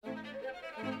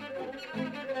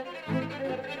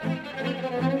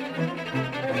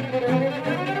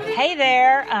Hey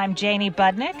there, I'm Janie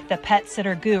Budnick, the pet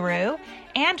sitter guru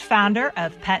and founder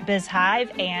of Pet Biz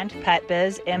Hive and Pet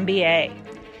Biz MBA.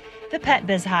 The Pet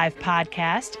Biz Hive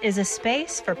podcast is a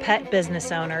space for pet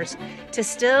business owners to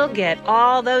still get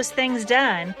all those things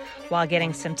done while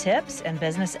getting some tips and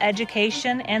business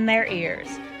education in their ears.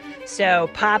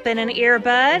 So pop in an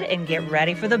earbud and get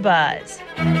ready for the buzz.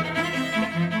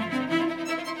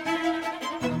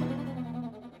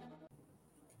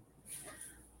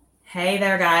 Hey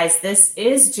there, guys. This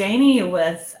is Janie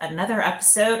with another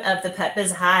episode of the Pet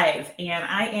Biz Hive, and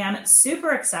I am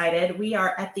super excited. We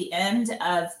are at the end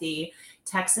of the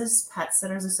Texas Pet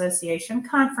Sitters Association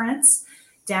conference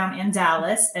down in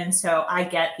Dallas, and so I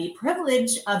get the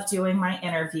privilege of doing my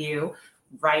interview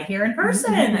right here in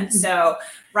person. So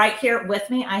right here with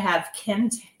me, I have Kim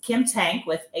Tank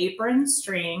with Apron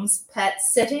Strings Pet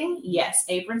Sitting. Yes,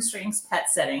 Apron Strings Pet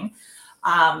Sitting.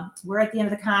 We're at the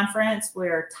end of the conference.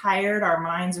 We're tired. Our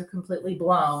minds are completely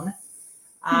blown.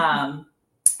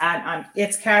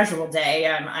 It's casual day.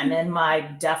 I'm in my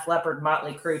Def Leppard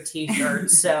Motley Crue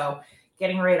t-shirt. So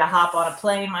getting ready to hop on a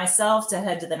plane myself to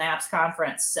head to the NAPS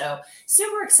conference. So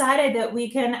super excited that we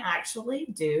can actually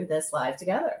do this live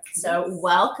together. So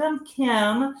welcome,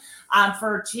 Kim,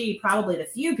 for probably the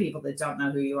few people that don't know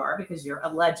who you are, because you're a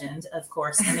legend, of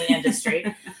course, in the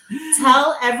industry.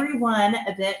 Tell everyone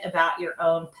a bit about your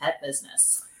own pet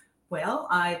business. Well,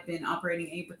 I've been operating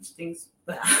Apron Strings.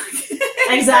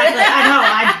 Exactly. I know.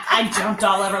 I jumped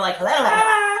all over like,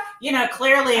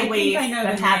 clearly we've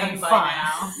been having fun.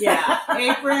 Now. Yeah.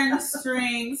 Apron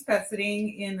Strings Pet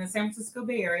Sitting in the San Francisco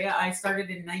Bay Area. I started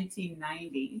in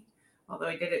 1990, although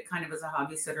I did it kind of as a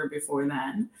hobby sitter before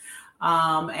then.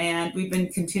 And we've been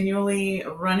continually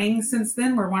running since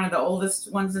then. We're one of the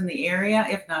oldest ones in the area,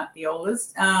 if not the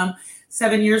oldest.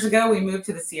 7 years ago, we moved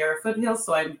to the Sierra Foothills,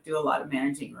 so I do a lot of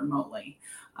managing remotely.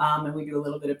 And we do a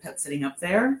little bit of pet sitting up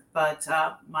there. But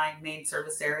my main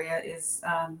service area is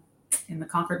in the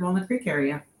Concord Walnut Creek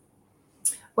area.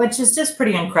 Which is just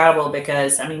pretty incredible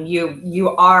because, I mean, you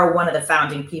are one of the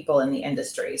founding people in the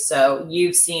industry. So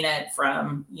you've seen it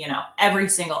from, every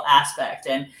single aspect.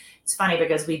 And it's funny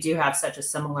because we do have such a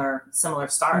similar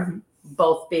start,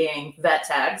 both being vet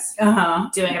tags,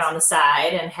 doing it on the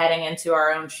side and heading into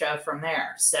our own show from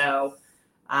there. So,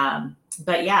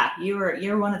 but yeah,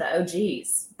 you're one of the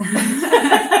OGs.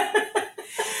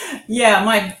 Yeah,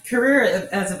 my career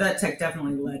as a vet tech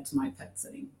definitely led to my pet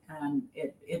sitting. And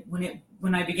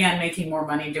when I began making more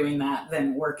money doing that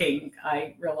than working,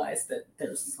 I realized that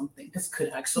there's something this could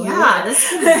actually work. This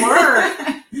could work.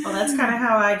 Well, that's kind of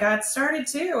how I got started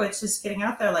too. It's just getting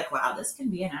out there like, wow, this can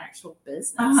be an actual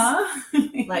business,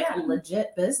 a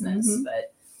legit business.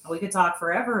 But we could talk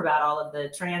forever about all of the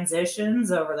transitions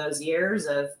over those years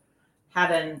of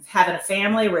having a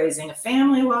family, raising a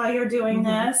family while you're doing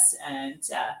this, and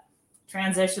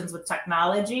transitions with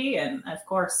technology. And of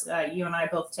course, you and I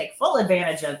both take full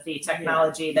advantage of the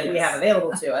technology that we have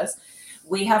available to us.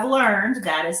 We have learned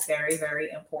that is very,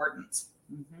 very important.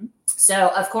 So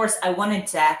of course, I wanted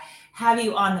to have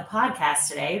you on the podcast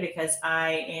today because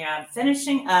I am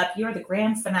finishing up, you're the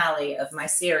grand finale of my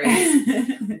series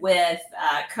with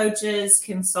coaches,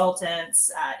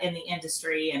 consultants in the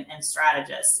industry and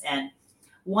strategists. And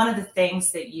one of the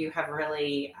things that you have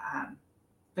really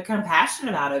become passionate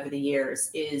about over the years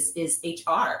is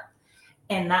HR.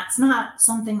 And that's not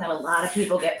something that a lot of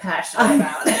people get passionate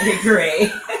about. I agree.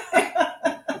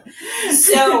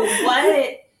 So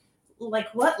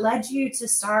what led you to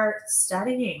start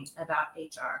studying about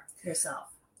HR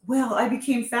yourself? Well, I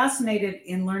became fascinated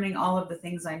in learning all of the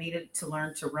things I needed to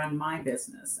learn to run my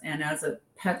business. And as a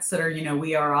pet sitter,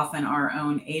 we are often our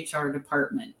own HR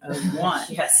department of one.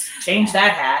 Yes, change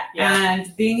that hat. Yeah.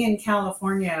 And being in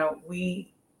California, we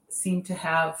seem to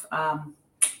have,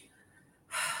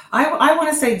 I want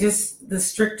to say just the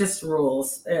strictest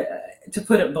rules, to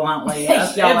put it bluntly.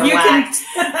 If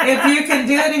you can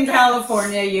do it in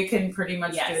California, you can pretty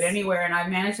much do it anywhere. And I've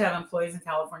managed to have employees in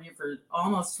California for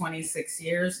almost 26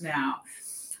 years now.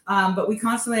 But we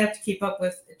constantly have to keep up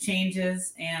with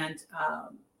changes. And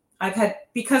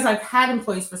because I've had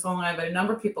employees for so long, I've had a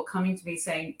number of people coming to me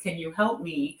saying, can you help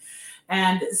me?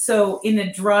 And so in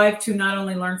the drive to not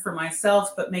only learn for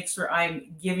myself, but make sure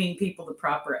I'm giving people the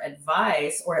proper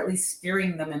advice, or at least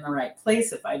steering them in the right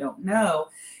place if I don't know,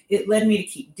 it led me to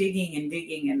keep digging and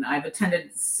digging. And I've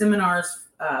attended seminars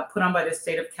put on by the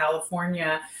state of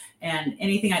California and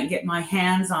anything I can get my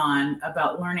hands on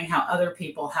about learning how other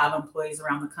people have employees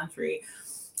around the country.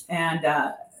 And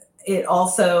it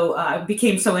also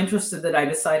became so interested that I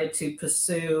decided to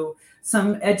pursue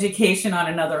some education on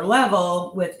another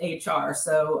level with HR.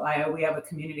 So we have a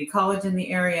community college in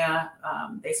the area.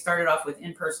 They started off with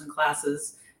in-person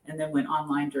classes and then went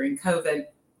online during COVID.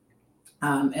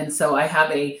 And so I have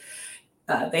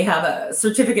they have a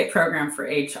certificate program for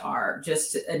HR,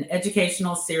 just an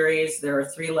educational series. There are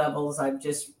 3 levels. I've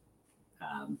just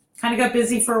kind of got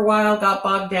busy for a while, got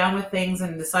bogged down with things,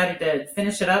 and decided to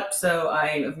finish it up. So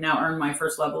I have now earned my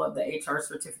first level of the HR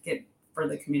certificate for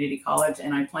the community college,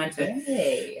 and I plan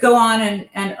to go on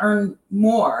and earn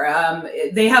more.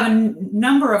 They have a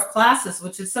number of classes,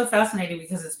 which is so fascinating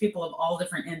because it's people of all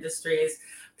different industries,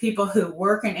 people who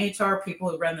work in HR, people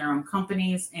who run their own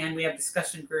companies, and we have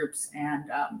discussion groups,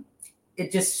 and it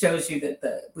just shows you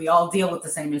that we all deal with the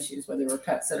same issues, whether we're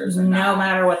pet sitters or not. No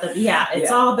matter what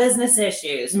it's all business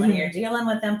issues. When you're dealing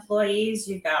with employees,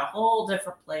 you've got a whole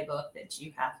different playbook that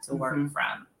you have to work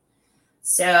from.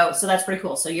 So that's pretty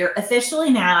cool. So you're officially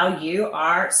now, you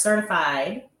are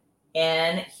certified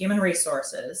in human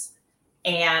resources.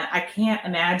 And I can't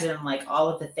imagine like all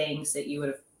of the things that you would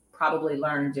have probably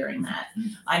learned during that.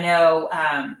 I know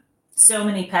so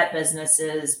many pet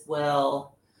businesses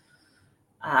will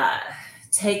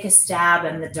take a stab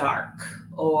in the dark,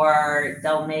 or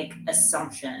they'll make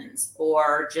assumptions,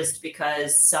 or just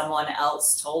because someone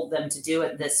else told them to do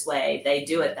it this way, they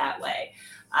do it that way.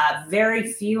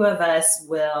 Very few of us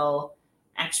will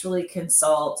actually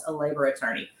consult a labor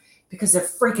attorney because they're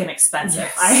freaking expensive.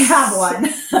 Yes. I have one.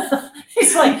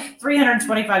 It's like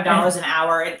 $325 an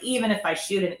hour. And even if I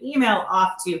shoot an email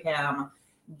off to him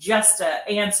just to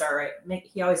answer,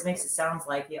 he always makes it sound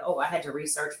like, I had to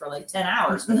research for like 10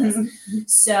 hours for this.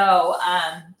 So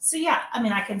yeah, I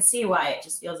mean, I can see why it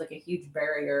just feels like a huge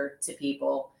barrier to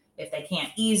people if they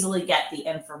can't easily get the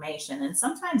information. And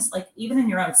sometimes, like even in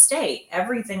your own state,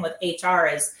 everything with HR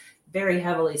is very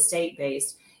heavily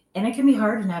state-based, and it can be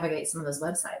hard to navigate some of those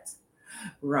websites.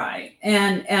 Right.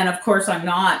 And of course, I'm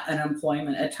not an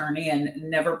employment attorney and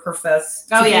never profess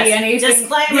to be anything.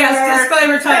 Disclaimer. Yes,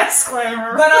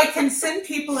 disclaimer. But I can send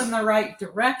people in the right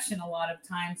direction a lot of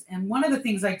times. And one of the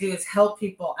things I do is help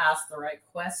people ask the right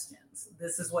questions.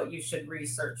 This is what you should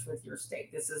research with your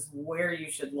state. This is where you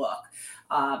should look.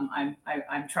 I'm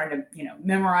trying to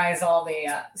memorize all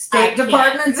the state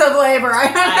departments of labor. I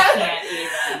can't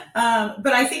even.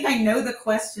 But I think I know the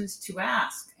questions to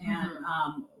ask and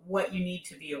what you need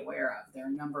to be aware of. There are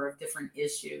a number of different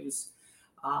issues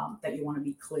that you want to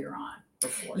be clear on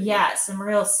before. Yeah, some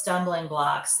real stumbling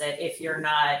blocks that if you're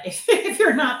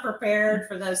not prepared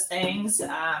for those things.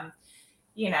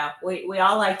 We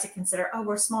all like to consider,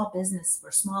 we're small business,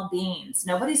 we're small beans.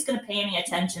 Nobody's going to pay any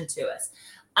attention to us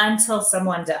until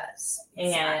someone does.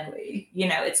 Exactly.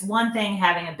 And, it's one thing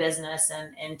having a business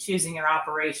and choosing your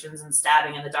operations and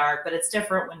stabbing in the dark, but it's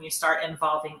different when you start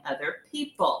involving other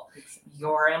people,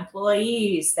 your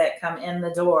employees that come in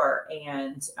the door,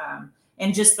 and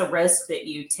just the risk that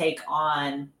you take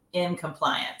on in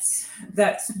compliance.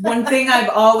 That's one thing I've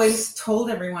always told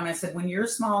everyone. I said, when you're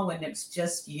small, when it's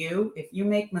just you, if you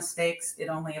make mistakes, it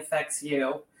only affects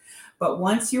you. But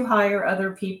once you hire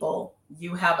other people,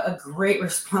 you have a great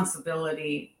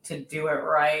responsibility to do it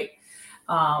right,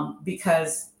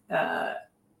 because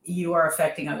you are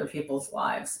affecting other people's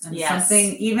lives. And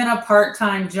something, even a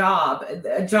part-time job,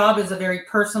 a job is a very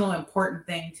personal, important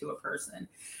thing to a person.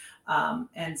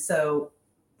 And so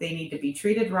they need to be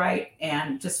treated right,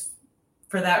 and just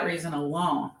for that reason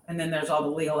alone. And then there's all the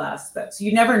legal aspects.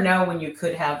 You never know when you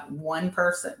could have one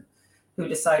person who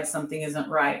decides something isn't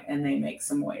right and they make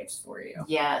some waves for you.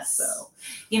 Yes. So,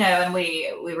 and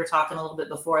we were talking a little bit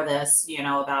before this,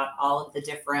 about all of the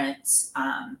different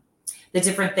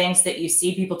things that you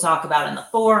see people talk about in the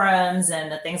forums,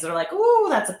 and the things that are like, ooh,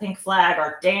 that's a pink flag,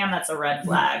 or damn, that's a red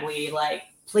flag. We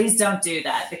please don't do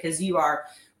that, because you are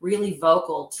really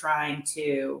vocal trying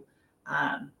to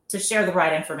share the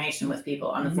right information with people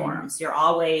on the forums. You're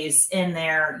always in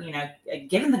there,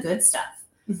 giving the good stuff.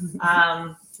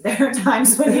 There are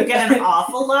times when you get an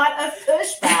awful lot of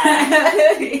pushback.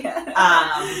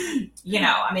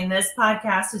 This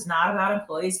podcast is not about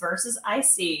employees versus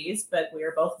ICs, but we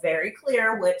are both very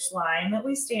clear which line that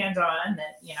we stand on,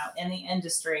 that, in the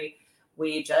industry,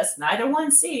 we just neither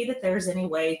one see that there's any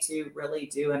way to really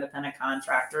do independent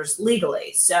contractors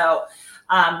legally. So,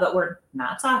 but we're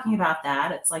not talking about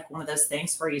that. It's like one of those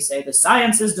things where you say the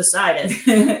science is decided.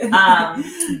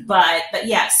 But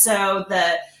yeah, so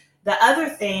the other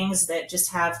things that just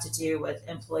have to do with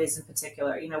employees in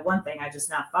particular, one thing I just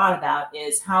now thought about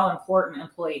is how important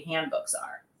employee handbooks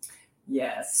are.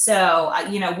 Yes. So,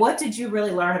 what did you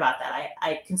really learn about that?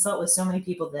 I consult with so many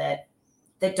people that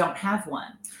don't have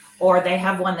one, or they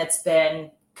have one that's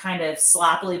been kind of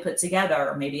sloppily put together,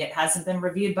 or maybe it hasn't been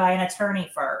reviewed by an attorney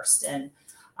first, and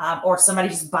or somebody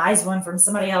just buys one from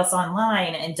somebody else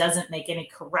online and doesn't make any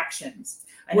corrections.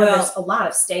 I know there's a lot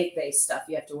of state-based stuff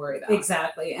you have to worry about.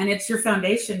 Exactly. And it's your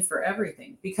foundation for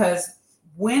everything, because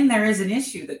when there is an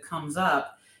issue that comes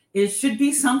up, it should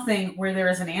be something where there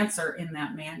is an answer in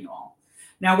that manual.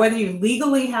 Now, whether you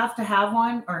legally have to have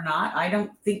one or not, I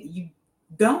don't think you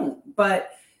don't,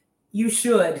 but you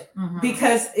should,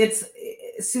 because it's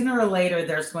sooner or later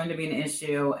there's going to be an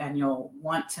issue, and you'll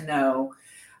want to know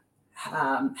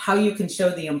how you can show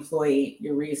the employee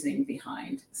your reasoning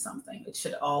behind something. It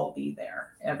should all be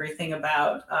there. Everything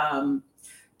about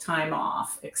time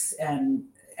off and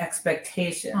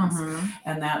expectations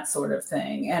and that sort of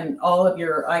thing. And all of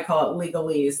your, I call it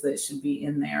legalese, that should be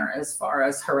in there, as far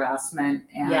as harassment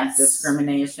and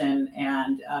discrimination,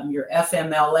 and your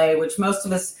FMLA, which most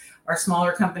of us are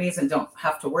smaller companies and don't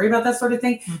have to worry about that sort of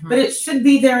thing, but it should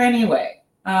be there anyway.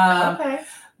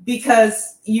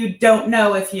 Because you don't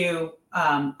know if you,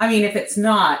 if it's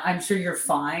not, I'm sure you're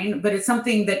fine, but it's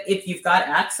something that if you've got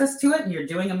access to it and you're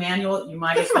doing a manual, you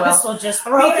might as well just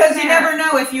throw it in because there. You never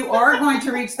know if you are going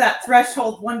to reach that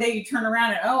threshold. One day you turn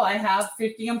around and, I have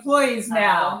 50 employees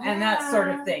now, and that sort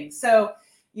of thing. So,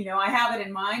 I have it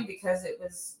in mind because it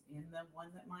was in the one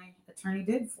that my attorney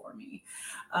did for me.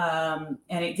 And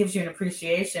it gives you an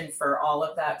appreciation for all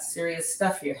of that serious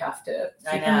stuff you have to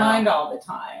keep in mind all the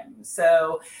time.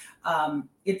 So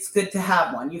it's good to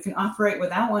have one. You can operate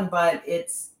without one, but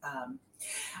it's,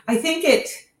 I think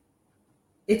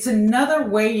it's another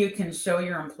way you can show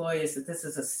your employees that this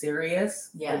is a serious,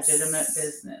 legitimate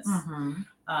business.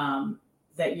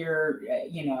 That you're,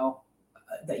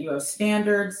 that you have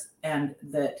standards, and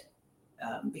that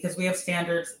because we have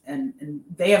standards and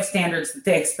they have standards that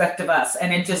they expect of us.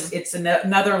 And it's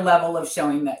another level of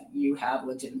showing that you have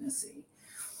legitimacy.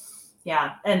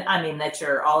 Yeah. And that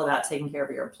you're all about taking care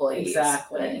of your employees.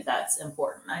 Exactly. That's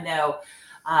important. I know,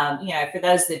 for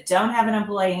those that don't have an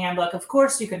employee handbook, of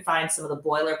course you can find some of the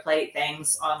boilerplate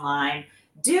things online.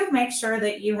 Do make sure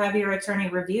that you have your attorney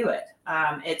review it.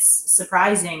 It's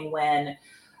surprising when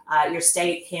your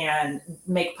state can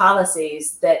make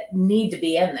policies that need to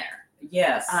be in there.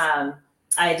 Yes.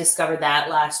 I discovered that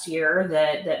last year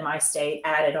that my state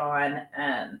added on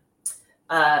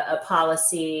a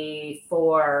policy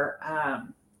for,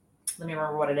 let me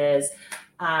remember what it is,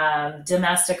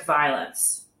 domestic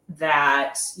violence,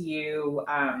 that you're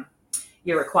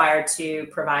required to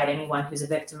provide anyone who's a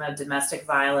victim of domestic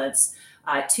violence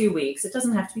 2 weeks. It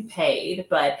doesn't have to be paid,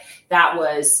 but that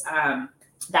was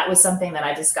something that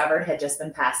I discovered had just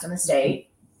been passed in the state.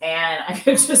 And I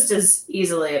could just as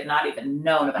easily have not even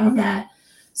known about that.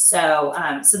 So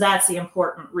that's the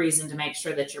important reason to make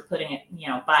sure that you're putting it,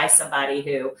 by somebody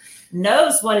who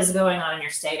knows what is going on in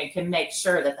your state and can make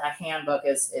sure that that handbook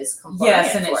is compliant.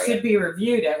 Yes, and it should be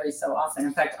reviewed every so often.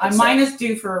 In fact, mine is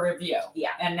due for a review.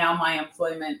 Yeah. And now my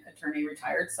employment attorney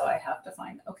retired, so I have to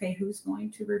find, who's going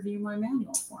to review my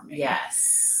manual for me?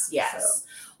 Yes. So.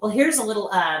 Well, here's a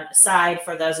little side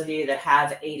for those of you that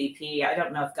have ADP. I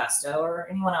don't know if Gusto or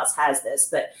anyone else has this,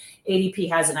 but ADP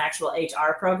has an actual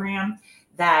HR program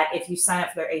that if you sign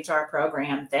up for their HR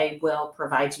program, they will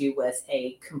provide you with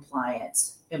a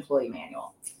compliant employee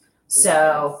manual.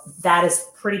 So that is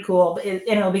pretty cool. And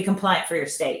it'll be compliant for your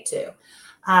state too.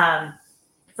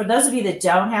 For those of you that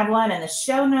don't have one, in the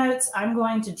show notes, I'm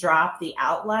going to drop the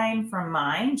outline from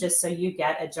mine just so you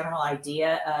get a general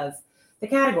idea of the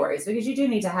categories, because you do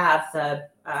need to have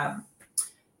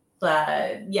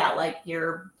like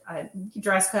your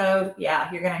dress code.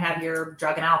 Yeah, you're going to have your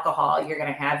drug and alcohol. You're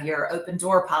going to have your open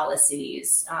door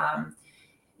policies.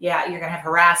 You're going to have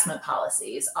harassment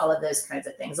policies, all of those kinds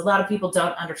of things. A lot of people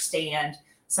don't understand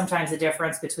sometimes the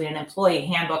difference between an employee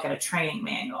handbook and a training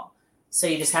manual. So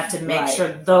you just have to make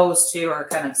sure those two are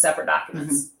kind of separate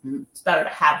documents. It's better to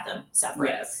have them separate.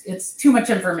 Yes, it's too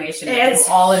much information. It's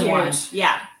all in one.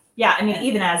 Yeah.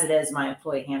 Even as it is, my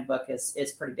employee handbook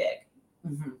is pretty big.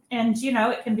 And,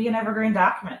 it can be an evergreen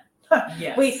document.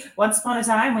 Yes. Once upon a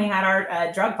time, we had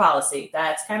our drug policy.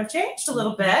 That's kind of changed a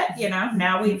little bit.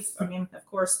 Now we've, of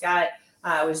course,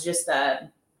 was just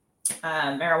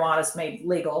marijuana's made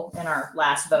legal in our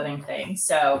last voting thing.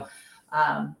 So,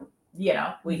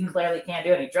 we clearly can't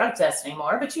do any drug tests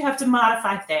anymore, but you have to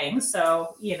modify things.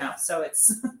 So, so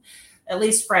it's at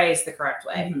least phrased the correct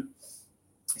way.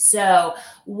 So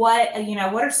what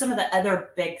are some of the other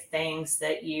big things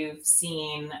that you've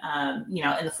seen, in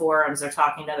the forums or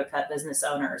talking to other pet business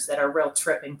owners that are real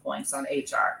tripping points on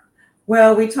HR?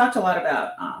 Well, we talked a lot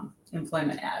about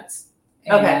employment ads.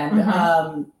 And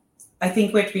I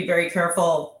think we have to be very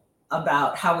careful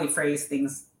about how we phrase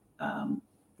things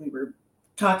we were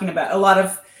talking about, a lot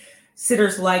of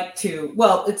sitters like to,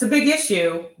 well, it's a big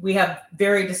issue. We have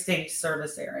very distinct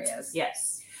service areas.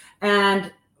 Yes.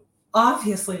 And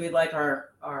obviously we'd like our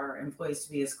employees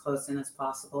to be as close in as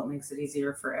possible. It makes it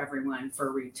easier for everyone,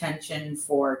 for retention,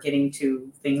 for getting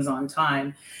to things on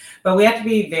time. But we have to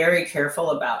be very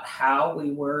careful about how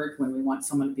we word when we want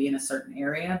someone to be in a certain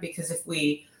area, because if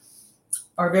we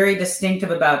are very distinctive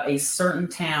about a certain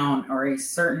town or a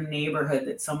certain neighborhood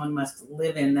that someone must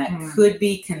live in, that could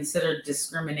be considered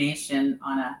discrimination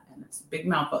on and it's a big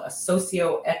mouthful, a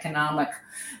socioeconomic,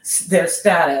 their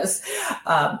status.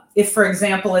 If, for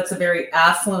example, it's a very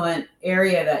affluent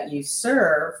area that you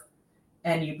serve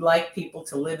and you'd like people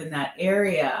to live in that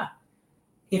area,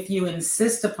 if you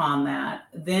insist upon that,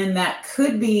 then that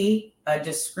could be a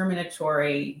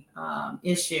discriminatory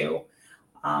issue.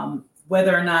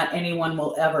 Whether or not anyone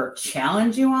will ever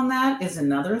challenge you on that is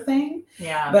another thing.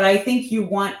 Yeah. But I think you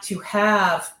want to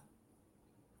have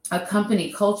a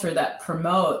company culture that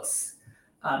promotes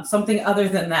something other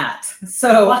than that.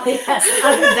 So, well, yes,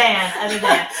 other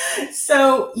than.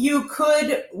 So you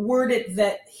could word it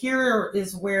that here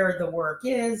is where the work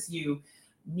is. You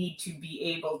need to be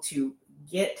able to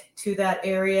get to that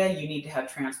area. You need to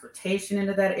have transportation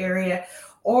into that area.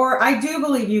 Or I do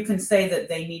believe you can say that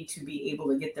they need to be able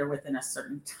to get there within a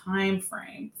certain time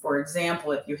frame. For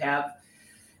example, if you have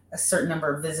a certain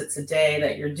number of visits a day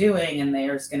that you're doing and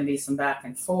there's going to be some back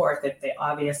and forth, if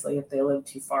they live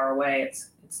too far away,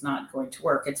 it's not going to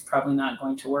work. It's probably not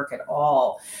going to work at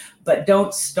all. But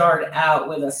don't start out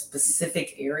with a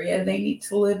specific area they need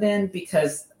to live in,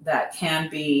 because that can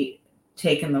be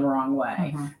taken the wrong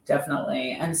way.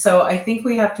 Definitely. And so I think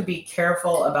we have to be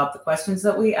careful about the questions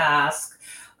that we ask.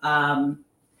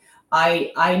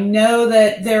 I know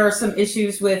that there are some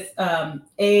issues with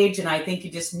age, and I think you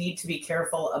just need to be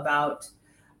careful about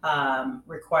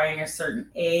requiring a certain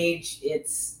age.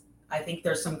 I think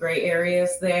there's some gray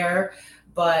areas there,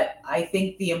 but I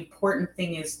think the important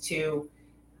thing is to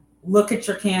look at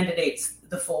your candidates,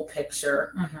 the full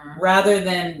picture, rather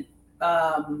than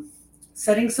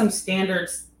setting some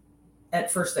standards at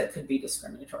first that could be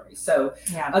discriminatory. So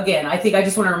again, I think I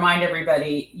just want to remind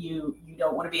everybody, you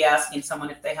don't want to be asking someone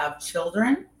if they have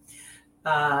children.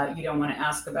 You don't want to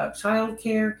ask about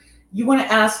childcare. You want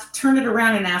to turn it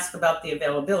around and ask about the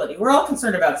availability. We're all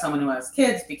concerned about someone who has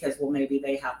kids because, well, maybe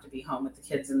they have to be home with the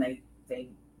kids and they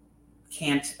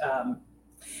can't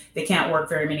work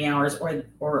very many hours,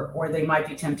 or they might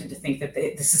be tempted to think that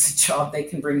this is a job they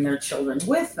can bring their children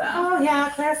with them. Oh yeah,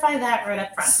 clarify that right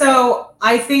up front. So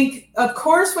I think, of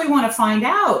course, we want to find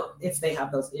out if they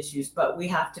have those issues, but we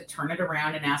have to turn it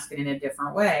around and ask it in a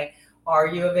different way. Are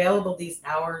you available these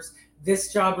hours?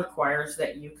 This job requires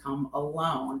that you come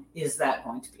alone. Is that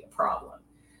going to be a problem?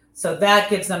 So that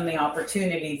gives them the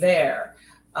opportunity there.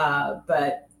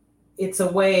 But it's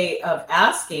a way of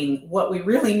asking what we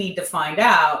really need to find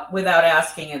out without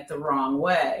asking it the wrong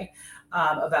way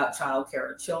about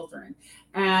childcare or children.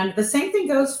 And the same thing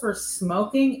goes for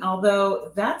smoking,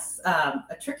 although that's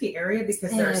a tricky area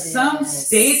because there are some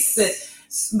states that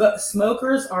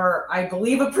smokers are, I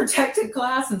believe, a protected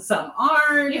class and some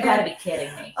aren't. You gotta be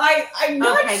kidding me. I'm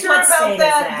not sure about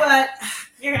that, but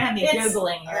you're gonna have me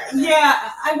Googling here. Yeah,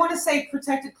 I want to say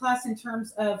protected class in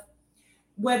terms of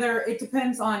whether it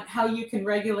depends on how you can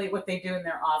regulate what they do in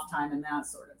their off time and that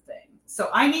sort of thing. So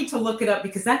I need to look it up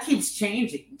because that keeps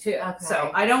changing too. Okay.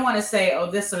 So I don't want to say, oh,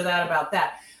 this or that about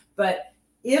that. But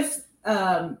if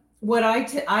what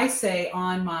I say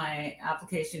on my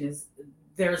application is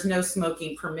there's no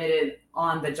smoking permitted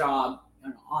on the job,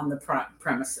 on the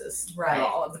premises, right,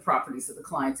 all of the properties of the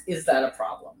clients, is that a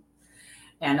problem?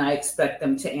 And I expect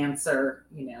them to answer,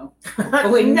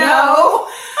 hopefully no.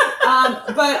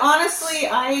 But honestly,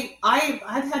 I've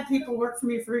had people work for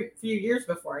me for a few years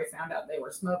before I found out they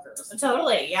were smokers.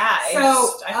 Totally, yeah.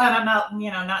 So I found out,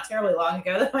 not terribly long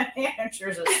ago that my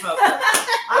manager's a smoker.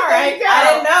 All right, I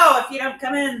didn't know. If you don't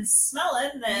come in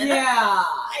smelling, then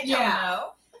I don't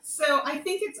know. So I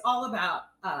think it's all about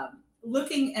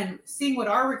looking and seeing what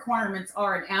our requirements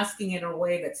are and asking it in a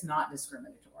way that's not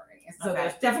discriminatory. So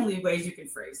there's definitely ways you can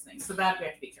phrase things. So that we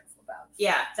have to be careful about.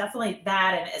 Yeah, definitely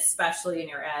that, and especially in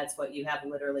your ads, what you have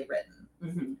literally written.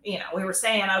 We were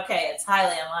saying, okay, it's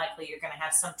highly unlikely you're going to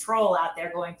have some troll out there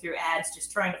going through ads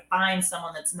just trying to find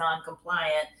someone that's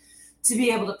non-compliant to be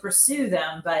able to pursue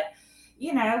them. But,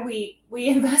 we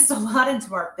invest a lot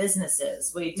into our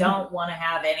businesses. We don't want to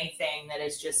have anything that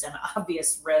is just an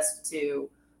obvious risk to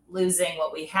losing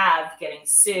what we have, getting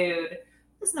sued,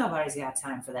 because nobody's got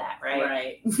time for that, right?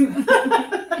 Right.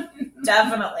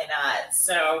 Definitely not.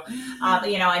 So,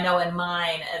 I know in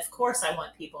mine, of course, I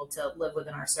want people to live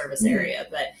within our service area,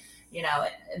 but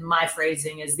my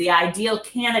phrasing is the ideal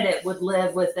candidate would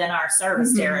live within our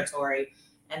service territory.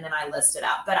 And then I list it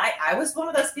out. But I was one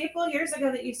of those people years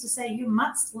ago that used to say, you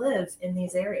must live in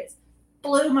these areas.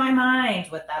 Blew my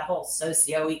mind with that whole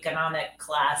socioeconomic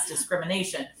class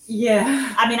discrimination.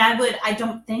 Yeah. I mean, I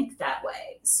don't think that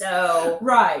way. So,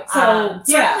 right. So,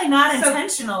 certainly not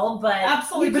intentional, but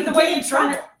absolutely. But the way you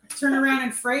turn around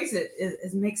and phrase it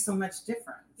is makes so much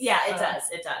difference. Yeah, it does.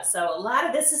 It does. So a lot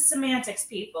of this is semantics,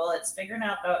 people. It's figuring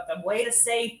out the way to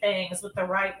say things with the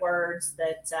right words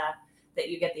that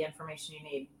you get the information you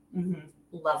need. Mm-hmm.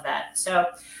 Love that. So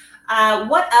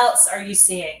what else are you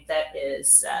seeing that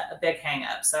is a big hang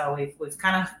up? So we've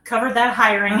kind of covered that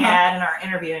hiring ad and our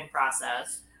interviewing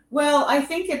process. Well, I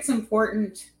think it's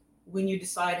important when you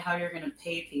decide how you're going to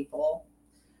pay people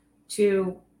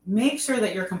to make sure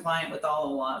that you're compliant with all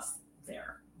the laws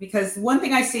there. Because one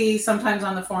thing I see sometimes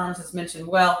on the forums is mentioned,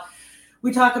 well,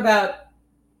 we talk about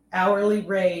hourly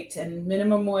rate and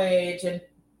minimum wage and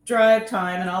drive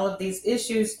time and all of these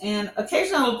issues. And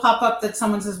occasionally it'll pop up that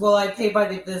someone says, well, I pay by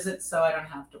the visit, so I don't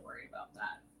have to worry about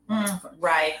that.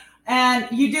 Right. And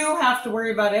you do have to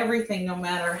worry about everything no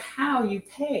matter how you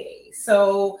pay.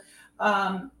 So,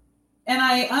 and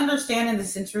I understand in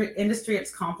this industry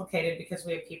it's complicated because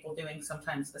we have people doing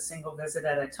sometimes a single visit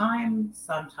at a time,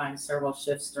 sometimes several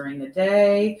shifts during the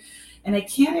day. And I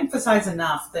can't emphasize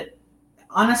enough that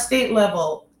on a state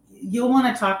level, you'll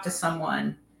want to talk to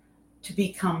someone to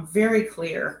become very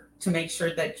clear to make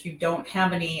sure that you don't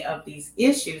have any of these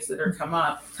issues that are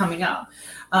coming up.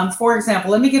 For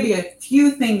example, let me give you a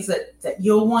few things that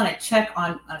you'll want to check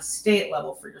on a state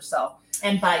level for yourself.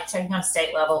 And by checking on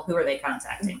state level, who are they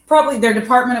contacting? Probably their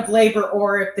Department of Labor,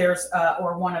 or if there's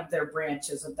or one of their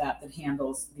branches of that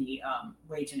handles the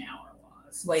wage and hour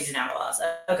laws. Wage and hour laws.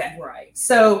 Okay. Right.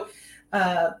 So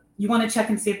you want to check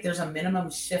and see if there's a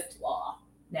minimum shift law.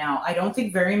 Now, I don't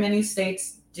think very many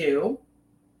states do,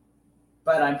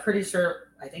 but I'm pretty sure,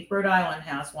 I think Rhode Island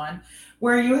has one,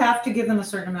 where you have to give them a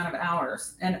certain amount of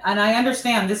hours. And I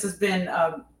understand this has been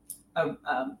a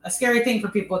scary thing for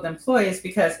people with employees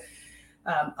because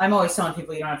I'm always telling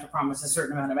people you don't have to promise a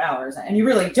certain amount of hours, and you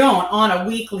really don't on a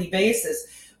weekly basis.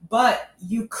 But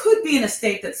you could be in a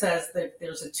state that says that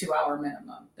there's a 2-hour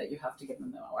minimum that you have to give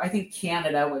them the hour. I think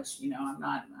Canada, which,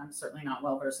 I'm certainly not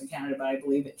well versed in Canada, but I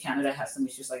believe that Canada has some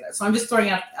issues like that. So I'm just throwing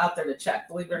it out there to check.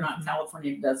 Believe it or not,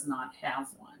 California does not have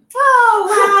one. Oh,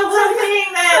 wow. We're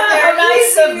being that. They're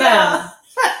nice of them.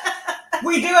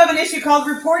 We do have an issue called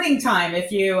reporting time.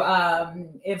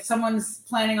 If someone's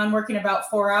planning on working about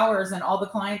 4 hours and all the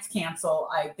clients cancel,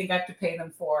 I think I have to pay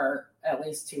them for at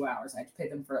least 2 hours. I have to pay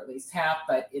them for at least half,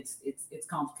 but it's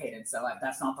complicated. So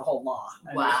that's not the whole law.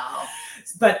 Wow.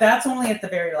 But that's only at the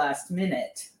very last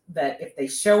minute that if they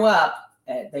show up,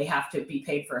 they have to be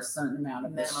paid for a certain amount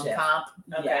of minimum shift. comp.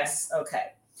 Okay. Yes.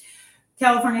 Okay.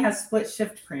 California has split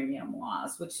shift premium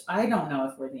laws, which I don't know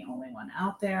if we're the only one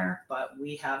out there, but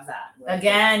we have that.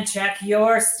 Again, check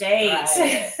your state.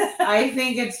 Right. I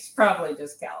think it's probably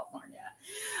just California,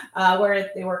 where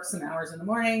they work some hours in the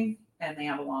morning and they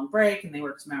have a long break and they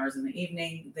work some hours in the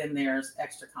evening. Then there's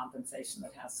extra compensation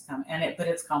that has to come but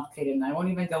it's complicated. And I won't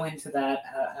even go into that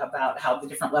about how the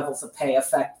different levels of pay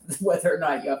affect whether or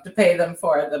not you have to pay them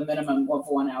for the minimum of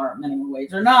 1 hour minimum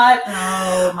wage or not.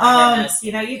 Oh my goodness.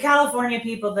 You California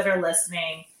people that are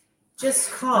listening,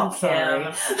 just call Kim.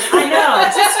 I know,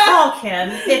 just call Kim.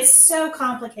 It's so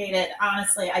complicated.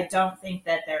 Honestly, I don't think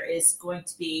that there is going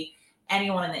to be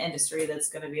anyone in the industry that's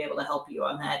going to be able to help you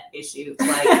on that issue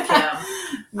like Kim.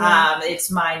 Yeah.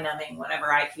 It's mind-numbing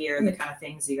whenever I hear the kind of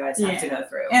things you guys have to go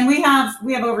through. And we have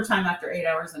overtime after 8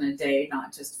 hours in a day,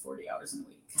 not just 40 hours in a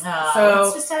week. So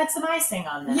let's just add some icing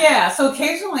on that. Yeah, so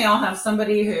occasionally I'll have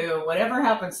somebody who, whatever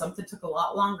happened, something took a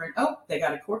lot longer, and they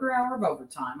got a quarter hour of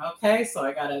overtime. Okay, so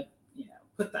I got to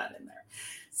put that in there.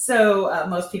 So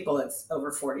most people it's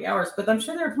over 40 hours, but I'm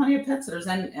sure there are plenty of pet sitters,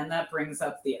 and that brings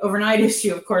up the overnight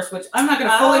issue, of course, which I'm not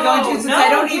going to fully go into since I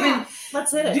don't even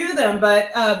do them.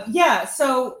 But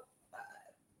so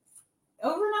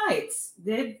overnights,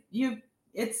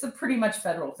 it's a pretty much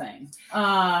federal thing. You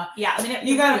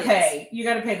got to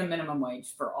pay the minimum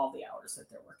wage for all the hours that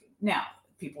they're working. Now,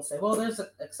 people say, well, there's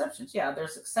exceptions. Yeah,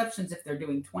 there's exceptions if they're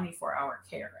doing 24-hour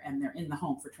care and they're in the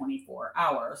home for 24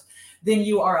 hours. Then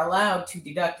you are allowed to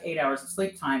deduct 8 hours of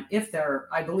sleep time if there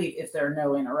are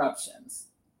no interruptions.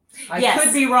 I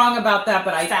could be wrong about that,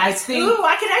 but I think... Ooh,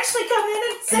 I could actually come in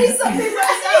and say something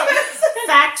myself.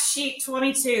 Fact sheet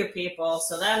 22, people.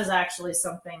 So that is actually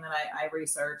something that I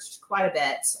researched quite a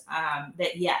bit.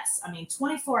 That, yes, I mean,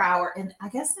 24-hour, and I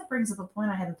guess that brings up a point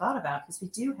I hadn't thought about, because we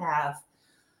do have,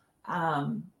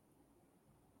 a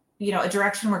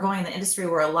direction we're going in the industry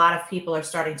where a lot of people are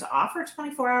starting to offer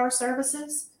 24-hour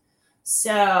services.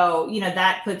 So,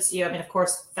 that puts you, I mean, of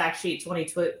course, fact sheet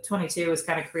 22 was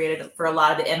kind of created for a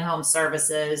lot of the in-home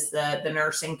services, the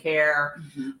nursing care,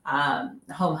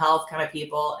 home health kind of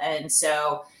people. And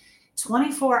so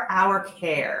 24-hour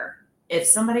care, if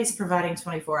somebody's providing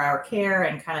 24-hour care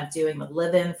and kind of doing the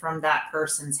live-in from that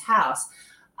person's house,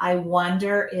 I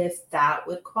wonder if that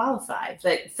would qualify.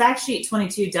 But fact sheet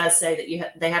 22 does say that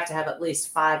they have to have at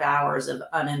least 5 hours of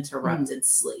uninterrupted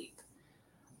sleep.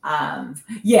 I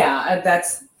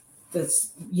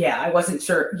wasn't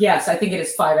sure. Yes, I think it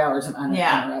is 5 hours of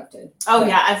uninterrupted. Yeah. Oh,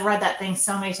 yeah. I've read that thing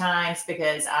so many times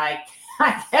because I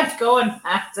kept going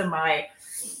back to my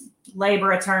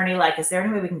labor attorney, like, is there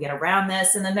any way we can get around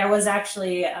this? And then there was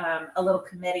actually a little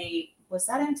committee. Was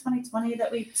that in 2020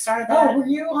 that we started that? Oh, were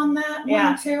you on that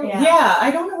one too? Yeah, I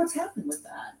don't know what's happened with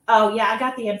that. Oh, yeah, I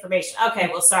got the information. Okay,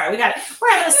 well, sorry. We're having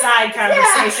a side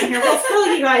conversation here. We'll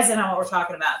fill you guys in on what we're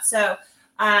talking about. So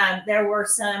there were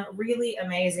some really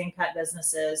amazing pet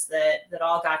businesses that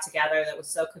all got together that was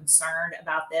so concerned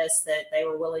about this that they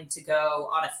were willing to go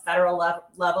on a federal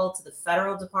level to the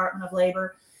Federal Department of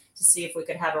Labor to see if we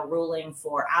could have a ruling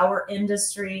for our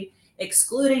industry,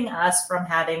 excluding us from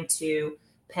having to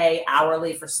pay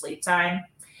hourly for sleep time.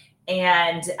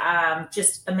 And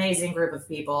just amazing group of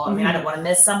people. I mean, I don't want to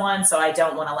miss someone, so I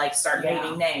don't want to start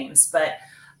naming names, but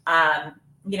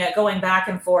going back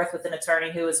and forth with an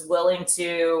attorney who was willing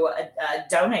to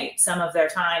donate some of their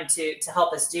time to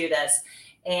help us do this.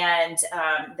 And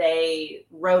they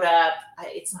wrote up,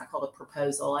 it's not called a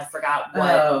proposal. I forgot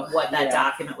what that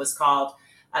document was called.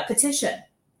 A petition.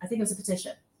 I think it was a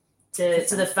petition to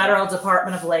the Federal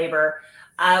Department of Labor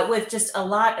with just a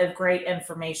lot of great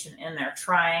information in there,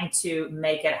 trying to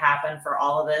make it happen for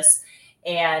all of us.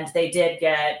 And they did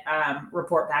get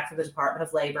report back from the Department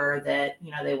of Labor that,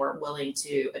 they weren't willing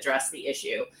to address the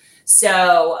issue.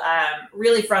 So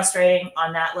really frustrating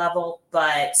on that level.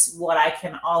 But what I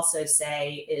can also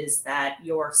say is that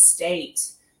your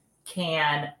state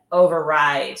can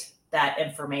override that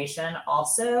information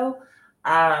also.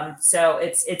 So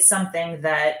it's something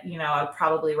that, I would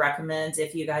probably recommend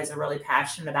if you guys are really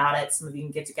passionate about it. Some of you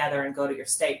can get together and go to your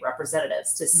state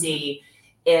representatives to see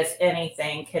if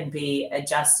anything can be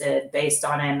adjusted based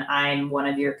on an I'm one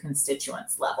of your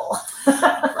constituents level.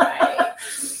 Right.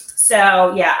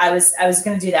 So yeah, I was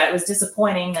going to do that. It was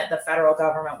disappointing that the federal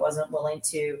government wasn't willing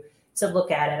to look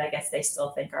at it. I guess they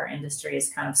still think our industry is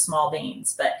kind of small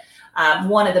beans, but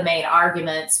one of the main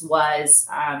arguments was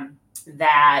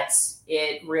that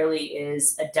it really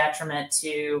is a detriment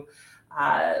to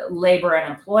labor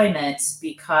and employment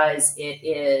because it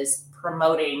is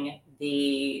promoting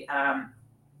the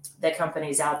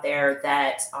companies out there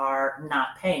that are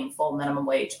not paying full minimum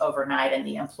wage overnight, and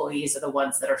the employees are the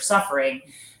ones that are suffering.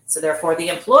 So therefore, the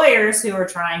employers who are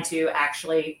trying to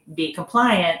actually be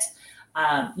compliant,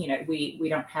 we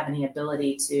don't have any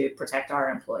ability to protect our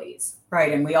employees.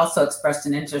 Right, and we also expressed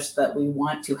an interest that we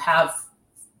want to have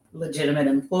legitimate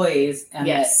employees, and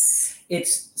yes, that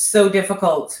it's so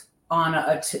difficult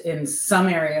in some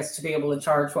areas to be able to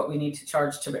charge what we need to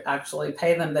charge to actually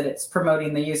pay them, that it's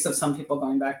promoting the use of some people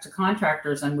going back to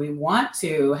contractors, and we want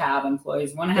to have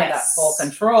employees, want to have that full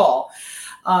control.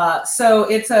 So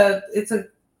it's an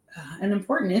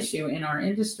important issue in our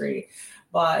industry,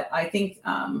 but I think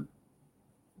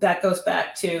that goes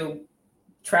back to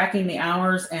tracking the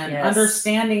hours and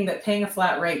understanding that paying a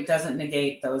flat rate doesn't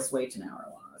negate those wage and hour laws.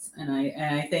 And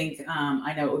I think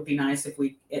I know it would be nice if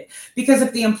because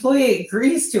if the employee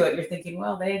agrees to it, you're thinking,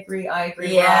 well, they agree, I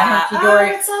agree. Yeah,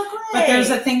 it's so great. But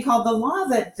there's a thing called the law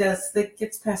that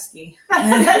gets pesky.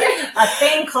 A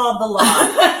thing called the law.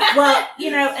 Well,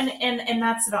 and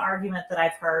that's an argument that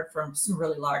I've heard from some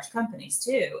really large companies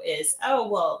too. Is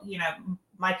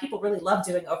my people really love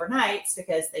doing overnights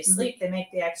because they sleep, they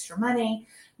make the extra money.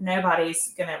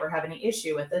 Nobody's going to ever have any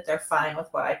issue with it. They're fine with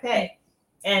what I pay.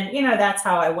 And, that's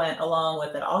how I went along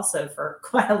with it also for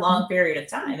quite a long period of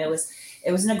time. It was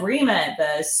an agreement.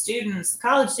 The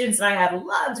college students that I had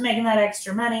loved making that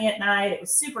extra money at night. It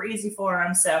was super easy for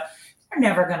them. So they're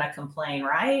never going to complain,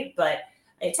 right? But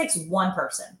it takes one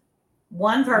person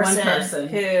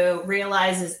who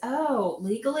realizes, oh,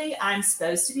 legally I'm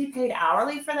supposed to be paid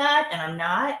hourly for that, and I'm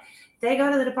not. They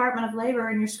go to the Department of Labor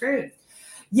and you're screwed.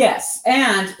 Yes.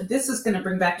 And this is going to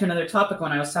bring back to another topic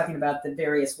when I was talking about the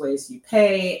various ways you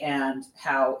pay and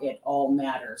how it all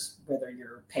matters, whether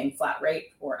you're paying flat rate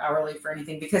or hourly for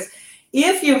anything. Because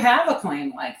if you have a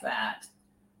claim like that,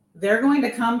 they're going to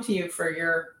come to you for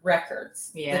your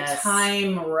records, the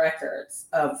time records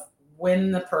of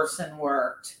when the person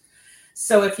worked.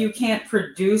 So if you can't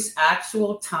produce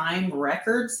actual time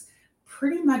records,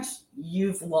 pretty much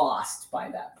you've lost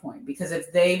by that point, because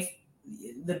if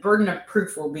the burden of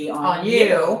proof will be on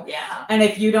you. Yeah. And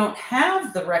if you don't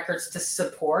have the records to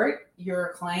support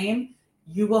your claim,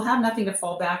 you will have nothing to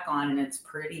fall back on, and it's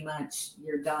pretty much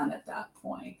you're done at that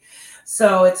point.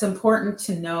 So it's important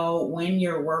to know when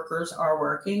your workers are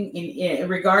working,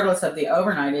 regardless of the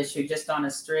overnight issue. Just on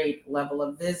a straight level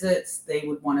of visits, they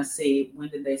would want to see, when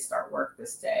did they start work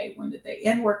this day? When did they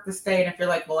end work this day? And if you're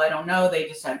like, well, I don't know, they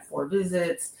just had 4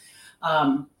 visits,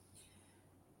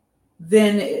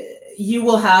 then you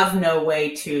will have no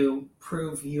way to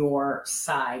prove your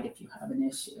side if you have an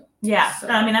issue. Yeah. So,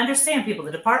 I mean, understand, people,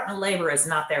 the Department of Labor is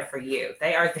not there for you.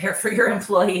 They are there for your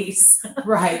employees.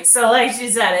 Right. So like you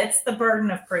said, it's the burden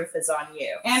of proof is on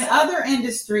you. And other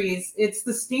industries, it's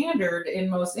the standard in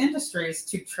most industries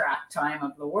to track time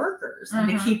of the workers and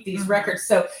to keep these records.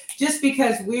 So just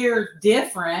because we're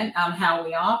different on how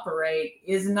we operate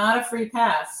is not a free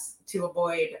pass to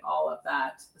avoid all of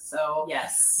that. So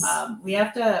yes, we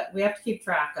have to keep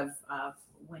track of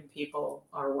when people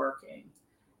are working,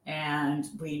 and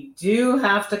we do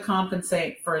have to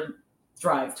compensate for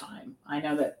drive time. I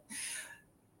know that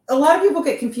a lot of people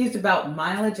get confused about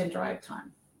mileage and drive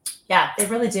time. Yeah, they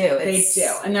really do. They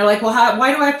do, and they're like, "Well,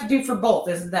 why do I have to do for both?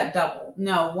 Isn't that double?"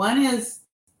 No, one is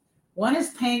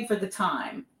paying for the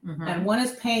time. And one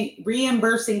is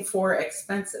reimbursing for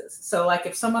expenses. So like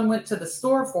if someone went to the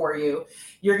store for you,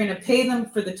 you're going to pay them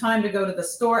for the time to go to the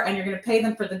store, and you're going to pay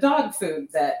them for the dog food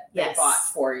that they bought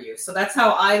for you. So that's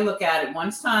how I look at it.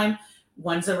 One's time,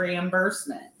 one's a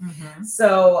reimbursement.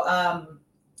 So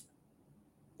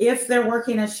if they're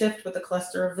working a shift with a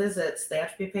cluster of visits, they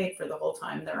have to be paid for the whole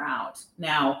time they're out.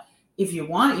 Now, if you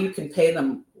want, you can pay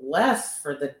them less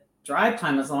for the drive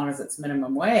time as long as it's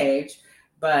minimum wage.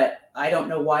 But I don't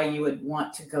know why you would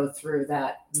want to go through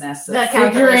that mess of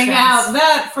figuring out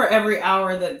that for every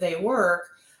hour that they work.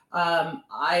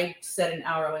 I set an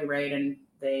hourly rate, and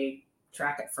they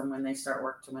track it from when they start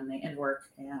work to when they end work.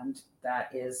 And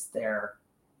that is their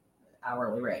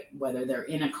hourly rate, whether they're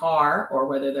in a car or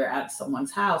whether they're at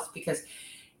someone's house, because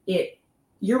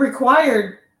you're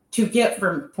required to get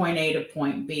from point A to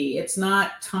point B. It's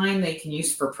not time they can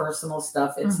use for personal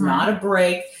stuff. It's not a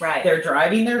break. Right. They're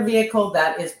driving their vehicle.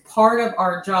 That is part of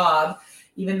our job.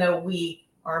 Even though we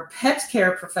are pet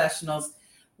care professionals,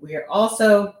 we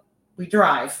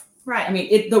drive. Right. I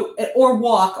mean, or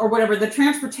walk or whatever. The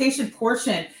transportation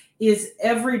portion is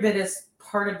every bit as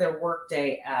part of their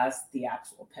workday as the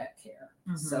actual pet care.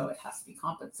 So it has to be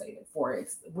compensated for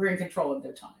it. We're in control of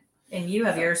their time. And you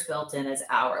have yours built in as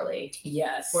hourly.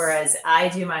 Yes. Whereas I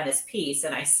do mine as piece,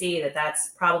 and I see that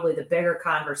that's probably the bigger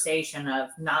conversation of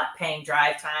not paying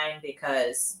drive time,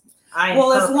 because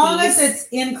as long as it's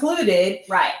included,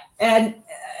 right,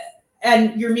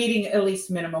 and you're meeting at least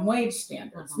minimum wage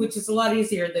standards, which is a lot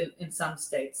easier than in some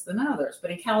states than others.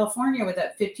 But in California, with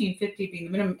that $15.50 being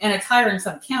the minimum, and it's higher in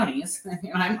some counties.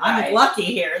 I'm lucky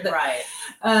here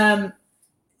that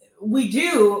we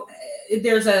do.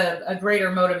 There's a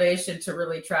greater motivation to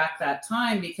really track that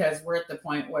time, because we're at the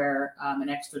point where an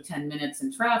extra 10 minutes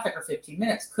in traffic or 15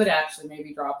 minutes could actually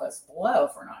maybe drop us below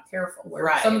if we're not careful. Where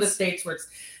some of the states where it's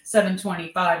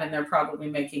 $7.25 and they're probably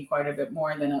making quite a bit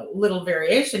more, than a little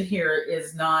variation here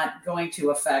is not going to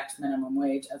affect minimum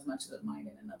wage as much as it might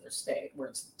in another state where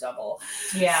it's double.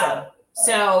 Yeah.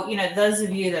 So, those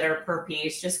of you that are per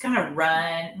piece, just kind of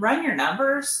run your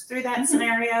numbers through that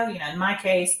scenario. In my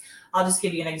case, I'll just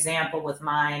give you an example with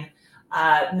mine.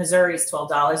 Missouri is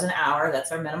 $12 an hour.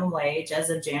 That's our minimum wage as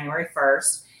of January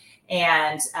 1st.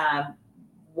 And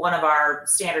one of our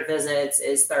standard visits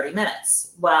is 30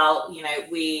 minutes. Well,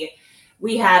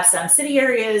 we have some city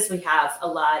areas. We have a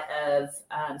lot of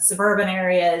suburban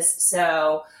areas.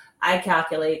 So I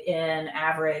calculate in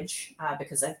average,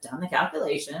 because I've done the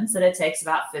calculations, that it takes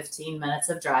about 15 minutes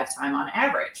of drive time on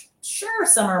average. Sure,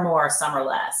 some are more, some are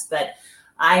less, but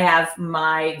I have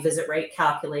my visit rate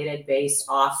calculated based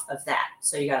off of that.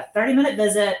 So you got a 30-minute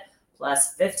visit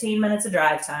plus 15 minutes of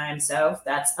drive time. So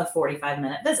that's a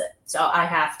 45-minute visit. So I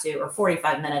have to, or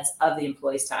 45 minutes of the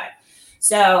employee's time.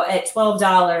 So at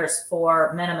 $12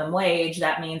 for minimum wage,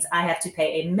 that means I have to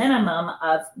pay a minimum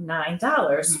of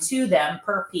 $9 to them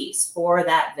per piece for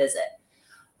that visit.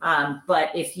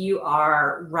 But if you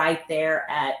are right there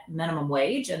at minimum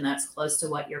wage and that's close to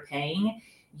what you're paying,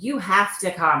 you have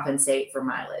to compensate for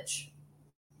mileage.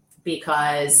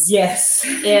 Because yes,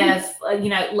 if,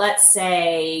 let's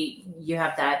say you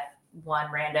have that one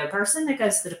rando person that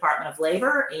goes to the Department of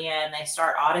Labor and they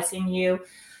start auditing you,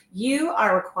 you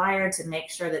are required to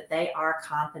make sure that they are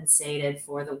compensated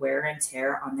for the wear and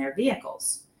tear on their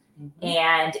vehicles. Mm-hmm.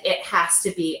 And it has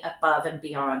to be above and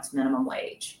beyond minimum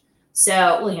wage.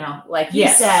 So, like you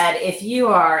said, if you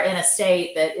are in a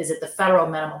state that is at the federal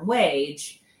minimum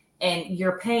wage and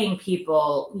you're paying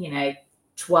people,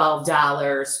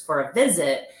 $12 for a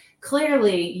visit,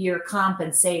 clearly you're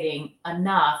compensating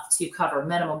enough to cover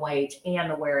minimum wage and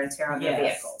the wear and tear on their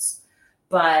vehicles.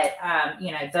 But,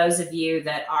 those of you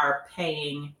that are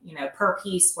paying, per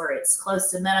piece where it's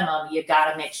close to minimum, you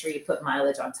got to make sure you put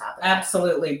mileage on top of it.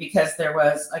 Absolutely. Because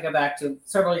I go back to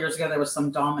several years ago, there was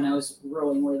some Domino's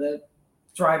ruling where the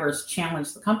drivers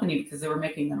challenged the company because they were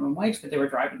making minimum wage, but they were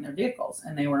driving their vehicles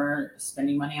and they were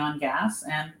spending money on gas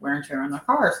and wear and tear on their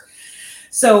cars.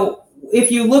 So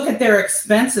if you look at their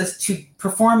expenses to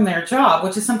perform their job,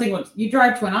 which is something when you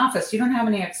drive to an office, you don't have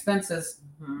any expenses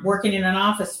working in an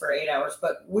office for 8 hours,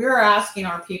 but we're asking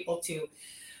our people to,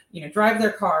 drive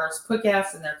their cars, put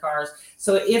gas in their cars.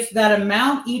 So if that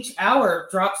amount each hour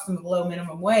drops them below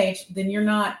minimum wage, then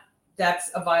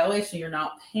that's a violation. You're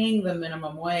not paying the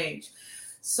minimum wage.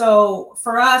 So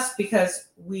for us, because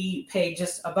we pay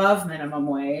just above minimum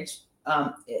wage,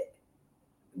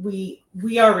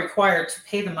 we are required to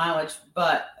pay the mileage,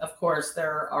 but of course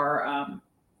there are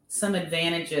some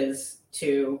advantages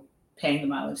to paying the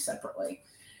mileage separately.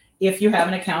 If you have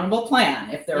an accountable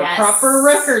plan, if there are proper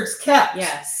records kept.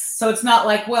 Yes. So it's not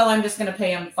like, well, I'm just going to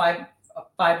pay them 5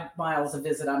 miles a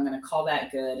visit. I'm going to call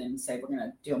that good and say we're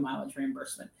going to do a mileage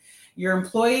reimbursement. Your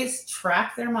employees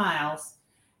track their miles,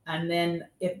 and then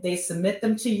if they submit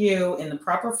them to you in the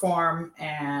proper form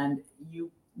and you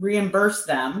reimburse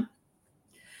them,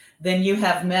 then you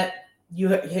have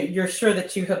you're sure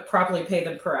that you have properly paid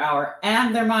them per hour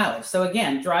and their mileage. So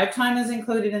again, drive time is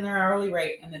included in their hourly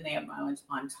rate, and then they have mileage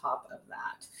on top of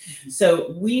that. Mm-hmm.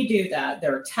 So we do that.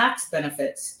 There are tax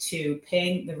benefits to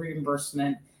paying the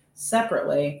reimbursement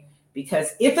separately,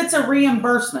 because if it's a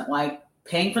reimbursement, like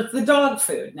paying for the dog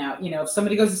food. Now, if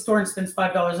somebody goes to the store and spends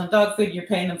 $5 on dog food, you're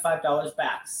paying them $5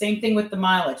 back. Same thing with the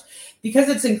mileage. Because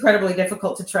it's incredibly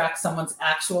difficult to track someone's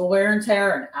actual wear and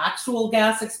tear and actual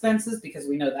gas expenses, because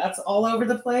we know that's all over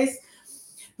the place,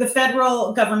 the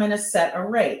federal government has set a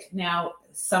rate. Now,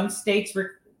 some states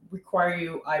require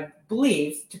you, I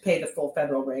believe, to pay the full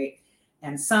federal rate,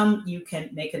 and some you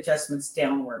can make adjustments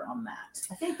downward on that.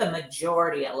 I think the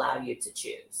majority allow you to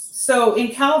choose. So in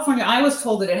California, I was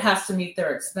told that it has to meet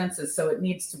their expenses, so it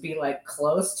needs to be like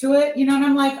close to it, and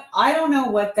I'm like, I don't know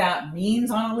what that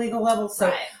means on a legal level,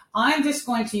 so I'm just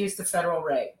going to use the federal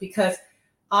rate, because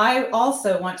I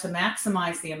also want to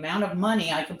maximize the amount of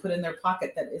money I can put in their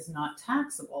pocket that is not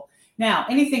taxable. Now,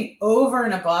 anything over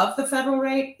and above the federal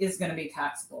rate is going to be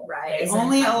taxable. Right. They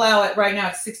only allow it right now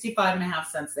at 65.5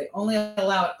 cents. They only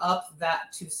allow it up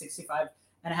that to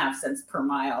 65.5 cents per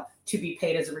mile to be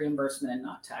paid as a reimbursement and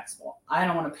not taxable. I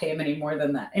don't want to pay them any more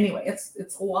than that. Anyway,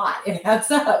 it's a lot. It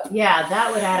adds up. Yeah,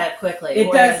 that would add up quickly.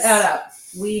 It does add up.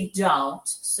 We don't.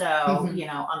 So, on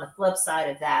the flip side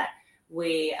of that,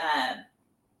 we,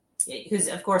 because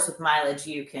of course with mileage,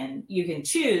 you can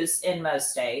choose in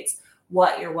most states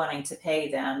what you're wanting to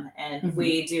pay them. And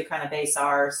we do kind of base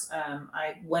ours.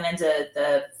 I went into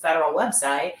the federal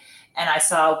website and I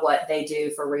saw what they do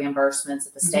for reimbursements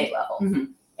at the state level.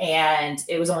 And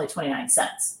it was only 29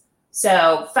 cents.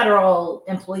 So federal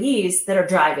employees that are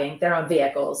driving their own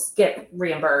vehicles get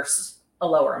reimbursed a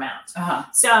lower amount.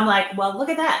 So I'm like, well, look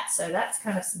at that. So that's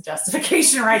kind of some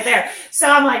justification right there. So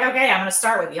I'm like, okay, I'm going to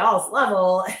start with y'all's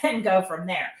level and go from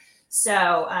there.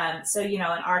 So, in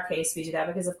our case, we do that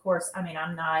because, of course,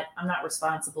 I'm not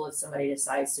responsible if somebody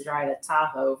decides to drive a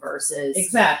Tahoe versus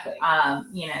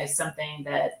something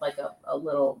that like a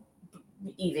little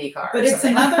EV car. But it's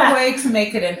another way to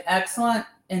make it an excellent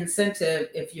incentive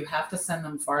if you have to send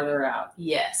them farther out.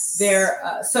 Yes.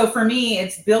 So for me,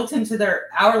 it's built into their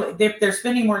hourly. They're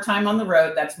spending more time on the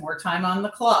road. That's more time on the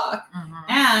clock,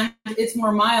 and it's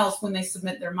more miles when they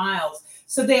submit their miles.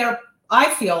 So they are. I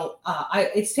feel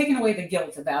it's taken away the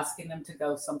guilt of asking them to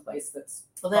go someplace that's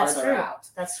farther out.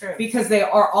 That's true. Because they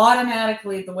are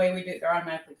automatically, the way we do it, they're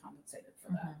automatically compensated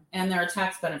for that. And there are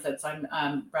tax benefits.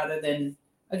 Rather than,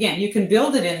 again, you can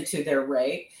build it into their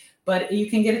rate, but you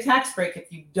can get a tax break if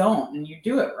you don't and you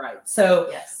do it right.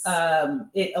 So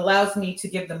it allows me to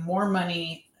give them more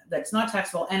money that's not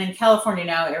taxable. And in California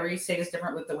now, every state is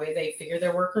different with the way they figure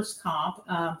their workers' comp.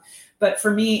 But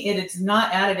for me, it is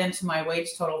not added into my wage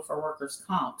total for workers'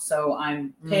 comp. So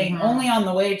I'm paying only on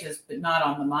the wages, but not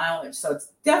on the mileage. So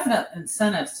it's definite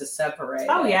incentives to separate.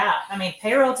 Oh, yeah. I mean,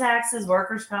 payroll taxes,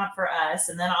 workers' comp for us.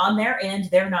 And then on their end,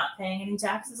 they're not paying any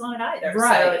taxes on it either.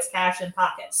 Right. So it's cash in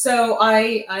pocket. So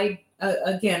I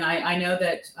know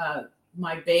that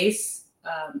my base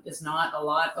is not a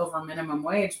lot over minimum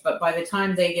wage, but by the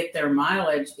time they get their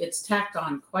mileage, it's tacked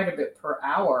on quite a bit per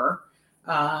hour.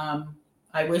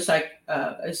 I wish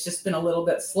it's just been a little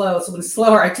bit slow. So when it's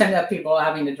slower, I tend to have people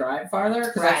having to drive farther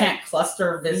because I can't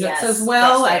cluster visits as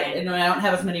well. I don't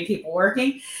have as many people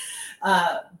working,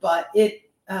 but it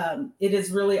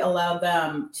has really allowed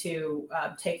them to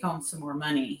take home some more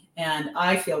money, and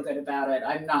I feel good about it.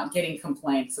 I'm not getting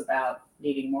complaints about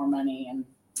needing more money, and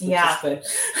good.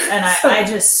 And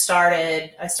I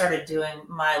started doing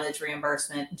mileage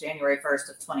reimbursement January 1st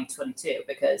of 2022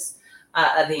 because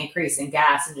of the increase in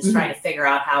gas and just trying to figure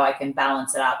out how I can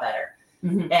balance it out better.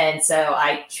 And so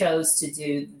I chose to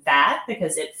do that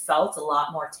because it felt a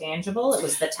lot more tangible. It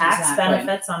was the tax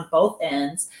benefits on both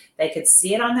ends. They could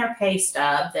see it on their pay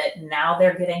stub that now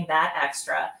they're getting that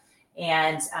extra.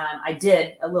 And I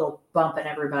did a little bump in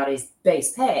everybody's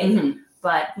base pay,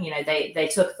 but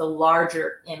they took the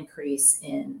larger increase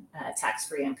in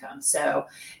tax-free income. So,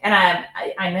 and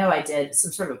I know I did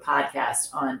some sort of a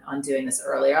podcast on doing this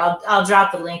earlier. I'll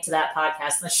drop the link to that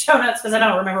podcast in the show notes because I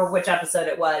don't remember which episode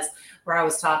it was where I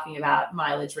was talking about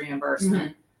mileage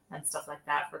reimbursement and stuff like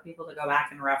that for people to go back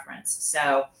and reference.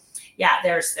 So, yeah,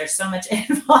 there's so much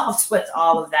involved with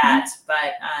all of that,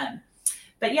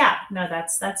 but yeah, no,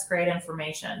 that's great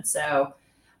information. So,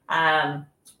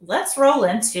 let's roll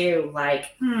into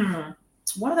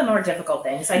one of the more difficult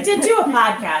things. I did do a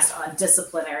podcast on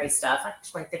disciplinary stuff.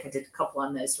 Actually, I think I did a couple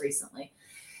on those recently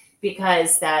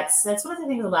because that's one of the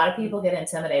things a lot of people get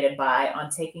intimidated by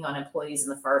on taking on employees in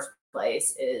the first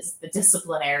place is the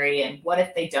disciplinary and what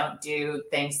if they don't do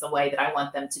things the way that I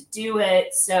want them to do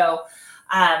it. So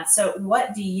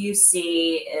what do you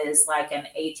see is like an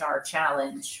HR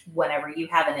challenge whenever you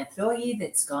have an employee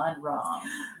that's gone wrong?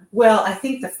 Well, I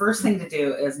think the first thing to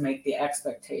do is make the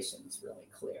expectations really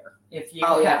clear. If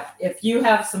you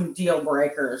have some deal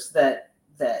breakers that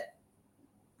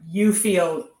you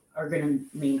feel are going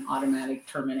to mean automatic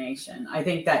termination, I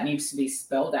think that needs to be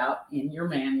spelled out in your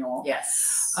manual.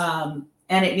 Yes.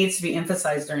 And it needs to be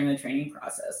emphasized during the training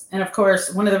process. And of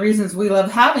course, one of the reasons we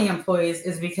love having employees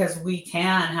is because we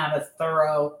can have a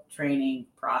thorough training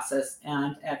process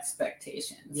and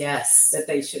expectations that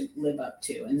they should live up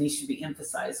to. And these should be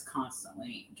emphasized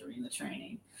constantly during the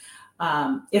training.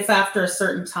 If after a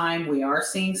certain time we are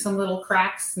seeing some little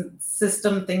cracks in the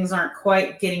system, things aren't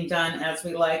quite getting done as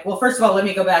we like. Well, first of all, let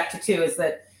me go back to two is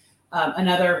that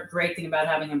another great thing about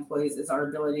having employees is our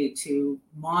ability to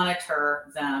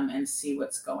monitor them and see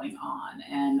what's going on.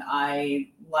 And I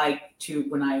like to,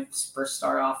 when I first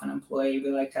start off an employee, we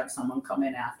like to have someone come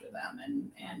in after them.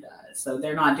 And so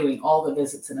they're not doing all the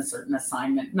visits in a certain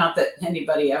assignment. Not that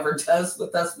anybody ever does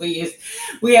with us.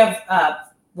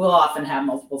 We'll often have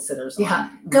multiple sitters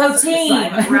on. Go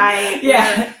team, right?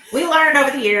 Yeah. We learned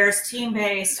over the years,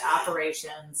 team-based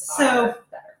operations are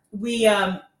better.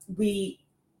 We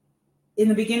in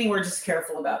the beginning, we're just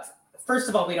careful about, first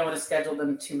of all, we don't want to schedule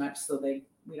them too much so we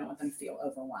don't want them to feel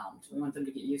overwhelmed. We want them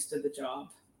to get used to the job.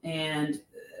 And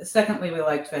secondly, we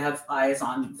like to have eyes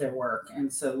on their work.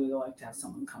 And so we like to have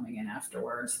someone coming in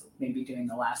afterwards, maybe doing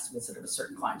the last visit of a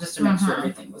certain client, just to make sure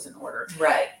everything was in order.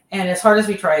 Right. And as hard as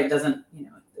we try, it doesn't,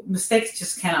 mistakes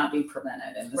just cannot be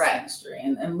prevented in this industry.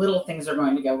 And little things are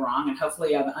going to go wrong. And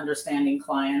hopefully you have understanding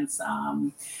clients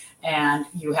and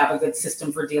you have a good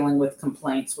system for dealing with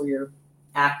complaints where you're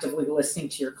actively listening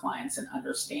to your clients and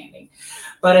understanding.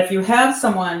 But if you have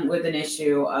someone with an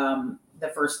issue, the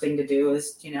first thing to do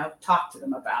is, talk to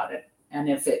them about it. And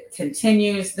if it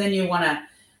continues, then you want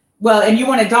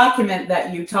to document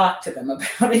that you talk to them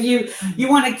about it. You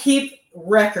want to keep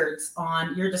records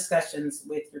on your discussions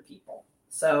with your people.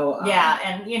 So,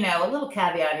 and a little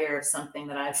caveat here of something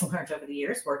that I've learned over the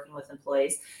years working with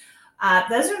employees.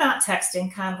 Those are not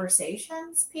texting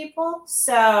conversations, people.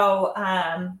 So,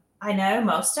 I know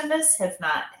most of us have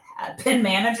not been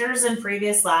managers in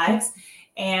previous lives,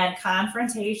 and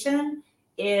confrontation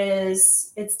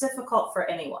it's difficult for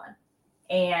anyone.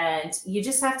 And you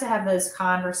just have to have those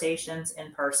conversations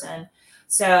in person.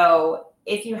 So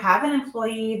if you have an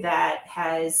employee that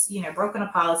has, broken a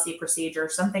policy procedure,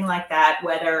 something like that,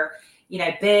 whether,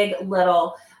 big,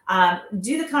 little,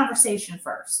 Do the conversation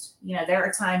first. There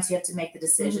are times you have to make the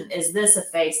decision. Mm-hmm. Is this a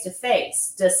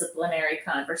face-to-face disciplinary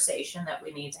conversation that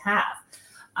we need to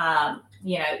have?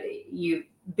 You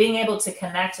being able to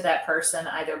connect to that person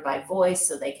either by voice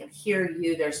so they can hear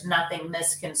you. There's nothing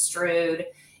misconstrued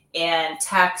in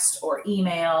text or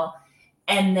email.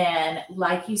 And then,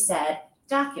 like you said,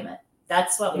 document.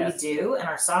 That's what we do in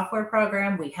our software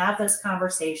program. We have those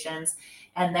conversations,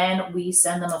 and then we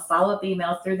send them a follow-up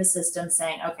email through the system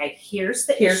saying, okay, here's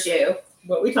the issue.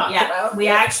 What we talked about. We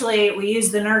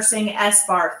use the nursing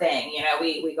SBAR thing.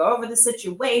 We go over the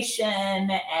situation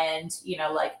and,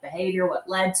 like behavior, what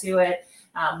led to it,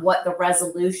 what the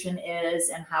resolution is,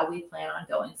 and how we plan on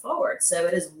going forward. So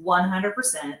it is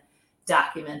 100%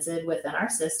 documented within our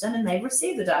system, and they've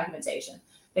received the documentation.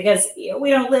 Because we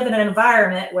don't live in an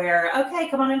environment where, okay,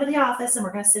 come on into the office and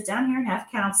we're going to sit down here and have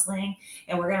counseling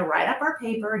and we're going to write up our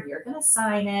paper and you're going to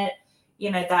sign it.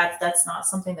 That's not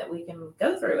something that we can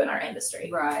go through in our industry,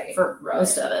 right? For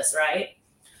most of us, right?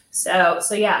 So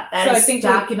yeah, I think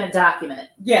document.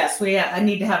 Yes, I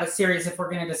need to have a series if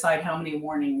we're going to decide how many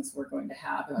warnings we're going to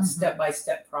have, a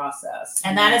step-by-step process.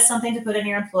 And that is something to put in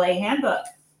your employee handbook.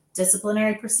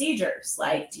 Disciplinary procedures,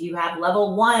 like, do you have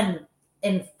level 1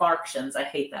 infarctions? I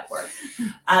hate that word.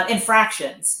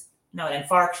 Infractions. No, an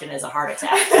infarction is a heart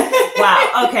attack.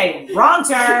 Wow. Okay. Wrong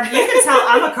term. You can tell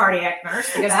I'm a cardiac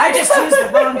nurse because I just used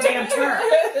the wrong damn term.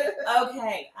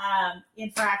 Okay.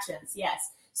 Infractions. Yes.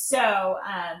 So,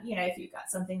 if you've got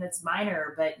something that's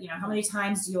minor, but how many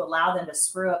times do you allow them to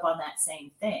screw up on that same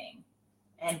thing?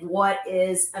 And what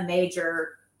is a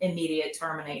major immediate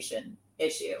termination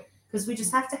issue? Because we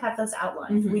just have to have those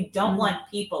outlined. Mm-hmm. We don't want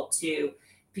people to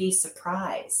be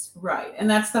surprised. Right. And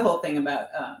that's the whole thing about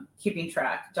keeping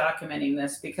track, documenting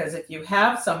this, because if you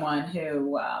have someone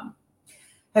who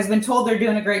has been told they're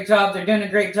doing a great job, and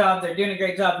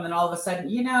then all of a sudden,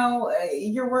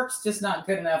 your work's just not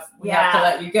good enough. We have to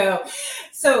let you go.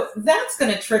 So that's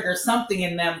going to trigger something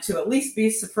in them to at least be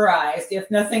surprised, if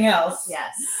nothing else.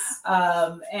 Yes.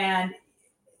 And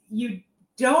you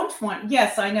don't want,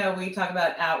 yes, I know we talk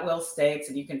about at-will states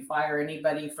and you can fire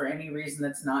anybody for any reason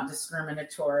that's not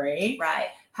discriminatory. Right.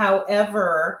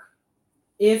 However,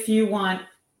 if you want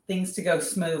things to go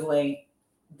smoothly,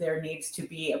 there needs to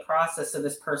be a process so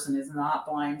this person is not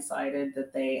blindsided,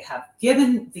 that they have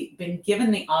been given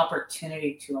the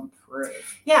opportunity to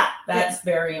improve. Yeah. That's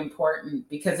very important,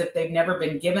 because if they've never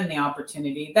been given the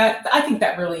opportunity, I think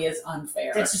that really is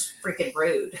unfair. That's just freaking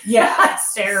rude. Yeah.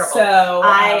 It's terrible. So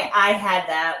I had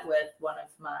that with one of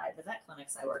the vet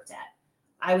clinics I worked at.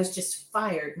 I was just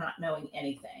fired not knowing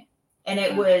anything. And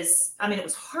it was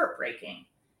heartbreaking.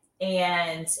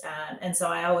 And so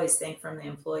I always think from the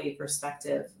employee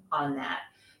perspective on that,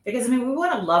 because we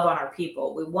want to love on our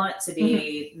people. We want to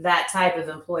be that type of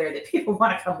employer that people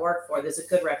want to come work for. There's a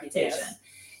good reputation.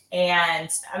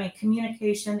 Yes. And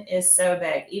communication is so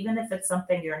big. Even if it's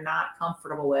something you're not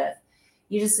comfortable with,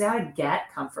 you just gotta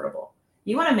get comfortable.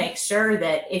 You want to make sure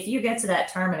that if you get to that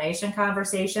termination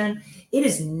conversation, it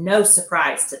is no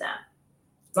surprise to them.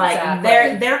 Like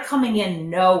exactly. They're coming in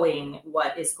knowing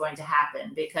what is going to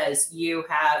happen, because you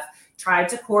have tried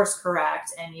to course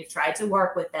correct and you've tried to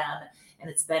work with them, and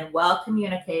it's been well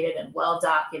communicated and well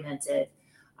documented.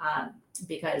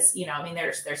 Because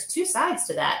there's two sides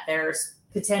to that. There's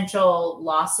potential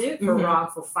lawsuit for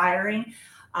wrongful firing.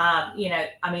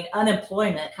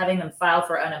 Unemployment, having them file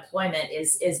for unemployment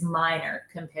is minor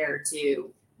compared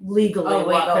to legally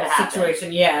what could happen.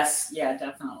 Situation. Yes. Yeah,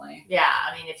 definitely. Yeah.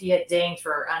 If you get dinged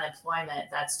for unemployment,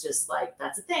 that's just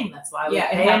that's a thing. That's why we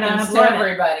pay unemployment to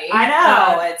everybody. I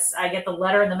know. I get the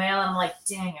letter in the mail and I'm like,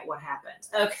 dang it, what happened?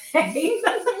 Okay.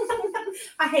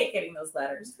 I hate getting those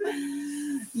letters.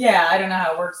 Yeah. I don't know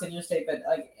how it works in your state, but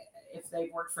if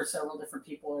they've worked for several different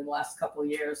people in the last couple of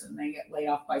years and they get laid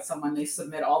off by someone, they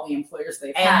submit all the employers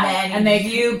they've had. And then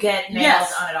you get nailed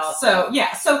on it also.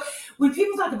 So when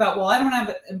people talk about, I don't want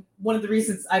to have, one of the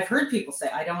reasons I've heard people say,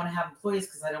 I don't want to have employees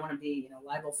because I don't want to be,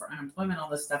 liable for unemployment, all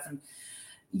this stuff. And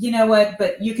you know what,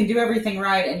 but you can do everything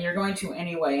right and you're going to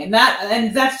anyway. And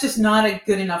that's just not a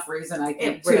good enough reason, I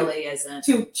think. It really isn't.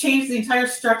 To change the entire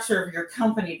structure of your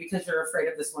company because you're afraid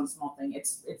of this one small thing.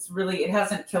 It's really, it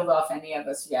hasn't killed off any of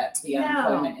us yet, the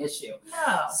unemployment issue.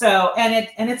 No. So, and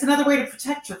it's another way to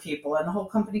protect your people and the whole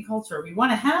company culture. We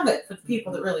want to have it for the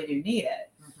people that really do need it.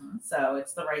 So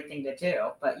it's the right thing to do.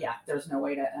 But there's no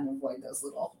way to avoid those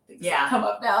little things that come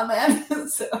up now and then.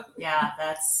 So yeah,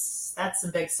 that's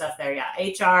some big stuff there. Yeah.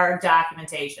 HR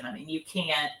documentation. You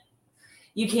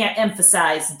can't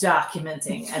emphasize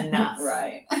documenting enough.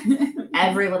 Right.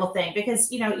 Every little thing, because,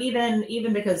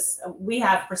 even because we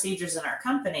have procedures in our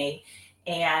company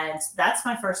And that's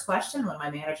my first question when my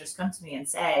managers come to me and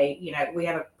say, we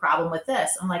have a problem with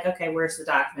this. I'm like, okay, where's the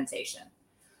documentation?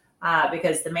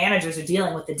 Because the managers are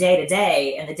dealing with the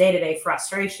day-to-day and the day-to-day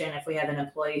frustration if we have an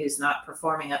employee who's not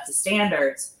performing up to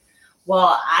standards.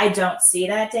 Well, I don't see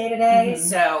that day-to-day. Mm-hmm.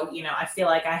 So, I feel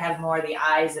like I have more the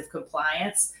eyes of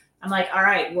compliance. I'm like, all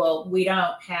right, well, we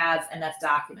don't have enough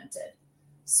documented.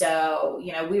 So,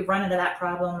 we run into that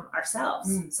problem ourselves.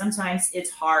 Mm. Sometimes it's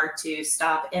hard to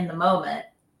stop in the moment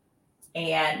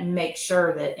and make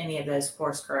sure that any of those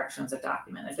course corrections are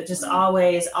documented. But just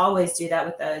always do that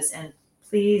with those. And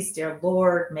please, dear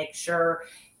Lord, make sure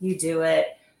you do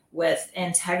it with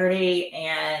integrity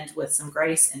and with some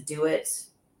grace, and do it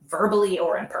verbally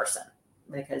or in person,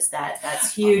 because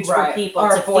that's huge for people.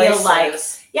 Our to feel like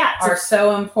are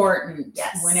so important.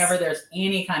 Yes. Whenever there's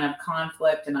any kind of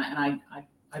conflict, and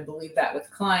I believe that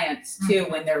with clients too.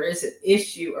 Mm-hmm. When there is an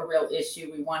issue, a real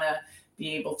issue, we want to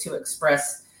be able to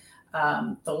express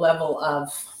the level of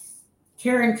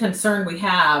care and concern we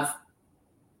have,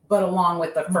 but along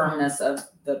with the firmness of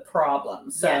the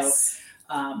problem. So yes.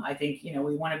 I think,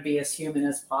 we want to be as human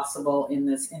as possible in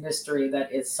this industry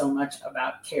that is so much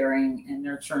about caring and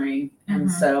nurturing. Mm-hmm. And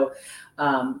so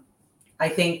I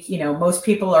think, most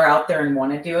people are out there and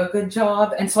want to do a good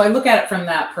job. And so I look at it from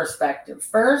that perspective.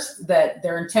 First, that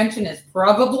their intention is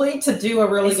probably to do a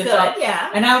really good job.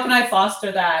 Yeah. And how can I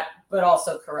foster that, but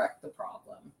also correct the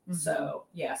problem? Mm-hmm. So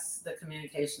yes, the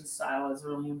communication style is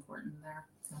really important there.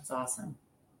 That's awesome.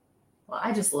 Well,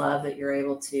 I just love that you're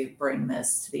able to bring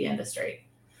this to the industry.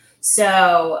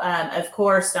 So, of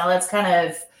course, now let's kind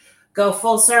of go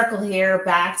full circle here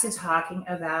back to talking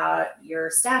about your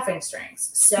staffing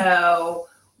strengths. So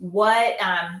what,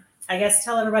 I guess,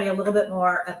 tell everybody a little bit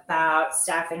more about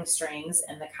staffing strengths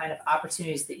and the kind of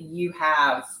opportunities that you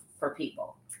have for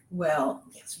people. Well,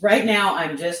 yes, right now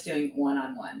I'm just doing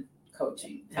one-on-one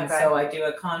coaching. And so I do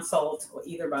a consult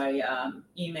either by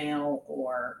email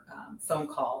or phone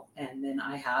call. And then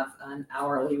I have an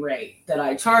hourly rate that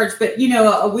I charge. But,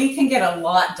 we can get a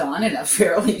lot done in a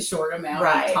fairly short amount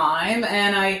of time.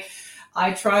 And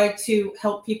I try to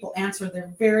help people answer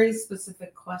their very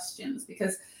specific questions,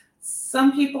 because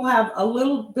some people have a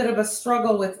little bit of a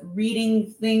struggle with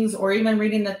reading things, or even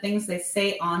reading the things they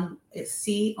see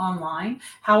online,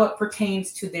 how it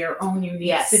pertains to their own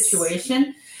unique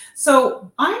situation.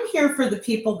 So I'm here for the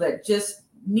people that just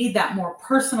need that more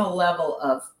personal level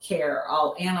of care.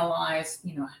 I'll analyze,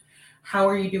 how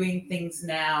are you doing things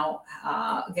now?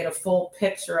 Get a full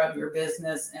picture of your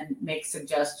business and make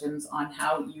suggestions on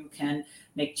how you can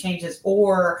make changes,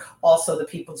 or also the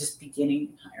people just beginning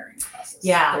the hiring process.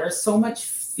 Yeah. There's so much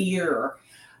fear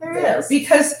there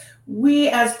because we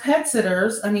as pet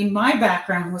sitters, my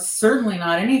background was certainly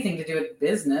not anything to do with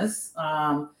business.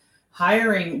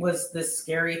 Hiring was this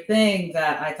scary thing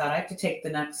that I thought I have to take the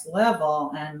next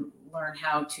level and learn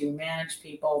how to manage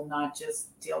people, not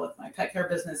just deal with my pet care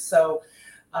business. So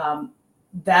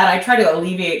that I try to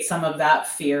alleviate some of that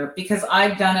fear, because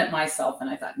I've done it myself and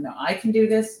I thought, no, I can do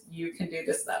this. You can do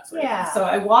this. That's what it is. So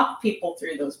I walk people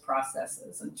through those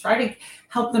processes and try to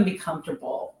help them be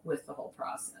comfortable with the whole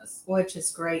process. Which is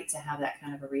great to have that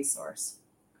kind of a resource.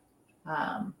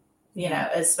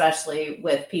 Especially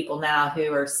with people now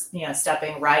who are,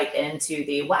 stepping right into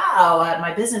the,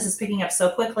 my business is picking up so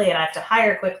quickly and I have to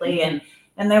hire quickly. Mm-hmm.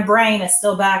 And their brain is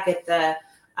still back at the,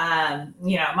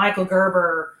 Michael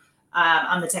Gerber,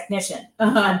 I'm the technician.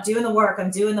 Uh-huh. I'm doing the work.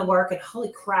 And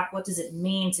holy crap, what does it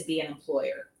mean to be an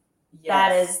employer?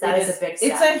 Yes, that is a big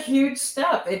step. It's a huge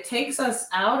step. It takes us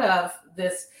out of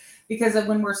this, because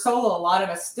when we're solo, a lot of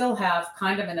us still have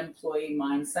kind of an employee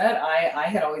mindset. I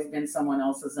had always been someone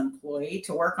else's employee.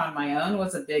 To work on my own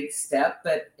was a big step,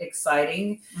 but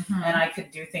exciting. Mm-hmm. And I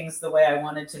could do things the way I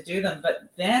wanted to do them. But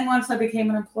then once I became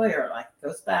an employer, it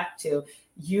goes back to,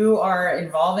 you are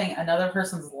involving another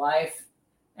person's life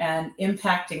and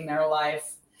impacting their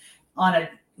life on a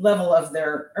level of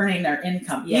their earning their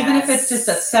income. Yes. Even if it's just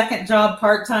a second job,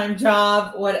 part-time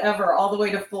job, whatever, all the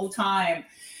way to full-time.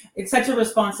 It's such a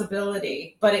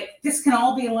responsibility, but this can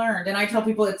all be learned. And I tell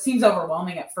people it seems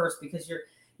overwhelming at first, because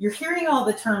you're hearing all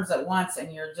the terms at once and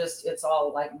it's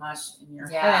all like mush in your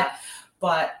head.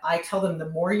 But I tell them, the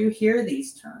more you hear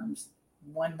these terms,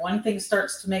 when one thing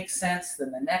starts to make sense,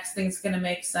 then the next thing's going to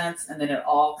make sense. And then it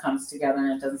all comes together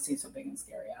and it doesn't seem so big and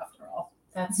scary after all.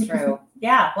 That's true.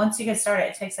 Yeah. Once you get started,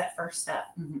 it takes that first step.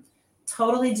 Mm-hmm.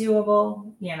 Totally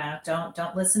doable.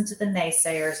 Don't listen to the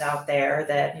naysayers out there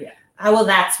that,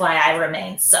 that's why I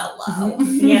remain solo.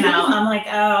 I'm like,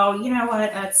 oh, you know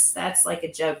what? That's like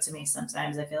a joke to me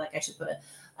sometimes. I feel like I should put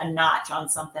notch on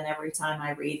something every time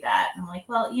I read that. I'm like,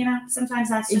 well, sometimes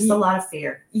that's just a lot of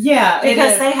fear. Yeah.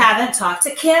 Because they haven't talked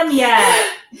to Kim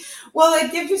yet. Well,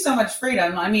 it gives you so much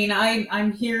freedom. I mean,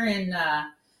 I'm here in,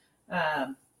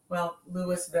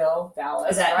 Louisville,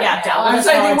 Dallas. Is that, right? yeah, Dallas. I was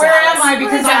thinking, where am I?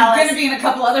 Because I'm going to be in a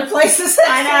couple other places.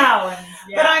 I know.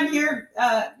 But I'm here,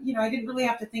 I didn't really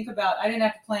have to I didn't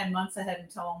have to plan months ahead and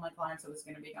tell all my clients I was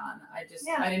going to be gone. I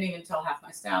didn't even tell half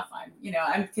my staff. I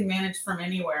can manage from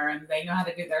anywhere, and they know how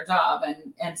to do their job.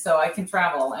 And so I can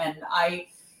travel, and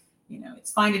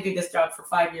it's fine to do this job for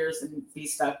 5 years and be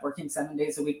stuck working 7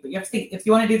 days a week. But you have to think, if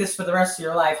you want to do this for the rest of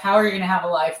your life, how are you going to have a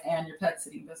life and your pet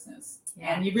sitting business?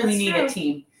 Yeah, and you really need a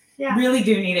team. Yeah. Really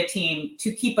do need a team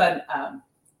to keep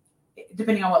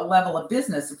depending on what level of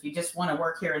business. If you just want to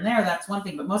work here and there, that's one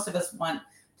thing. But most of us want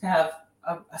to have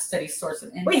a steady source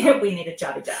of income. We need a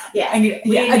jobby job. Yeah, I need a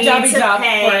jobby job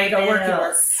before I go work to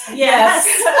work. Yes.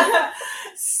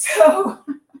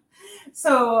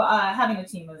 So having a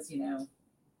team has,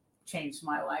 changed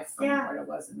my life from what it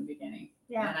was in the beginning.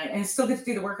 Yeah, and I still get to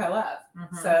do the work I love.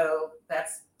 Mm-hmm. So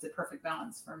that's the perfect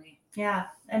balance for me. Yeah,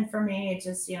 and for me, it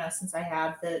just since I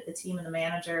have the team and the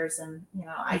managers, and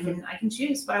I can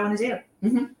choose what I want to do.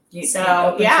 Mm-hmm.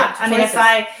 I mean,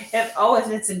 if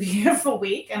it's a beautiful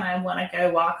week and I want to go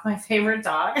walk my favorite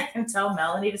dog, I can tell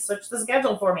Melanie to switch the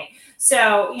schedule for me.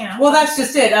 So well, that's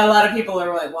just it. A lot of people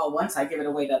are like, well, once I give it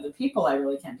away to other people, I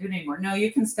really can't do it anymore. No,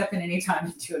 you can step in anytime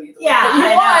and do anything. Yeah,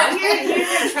 I know. You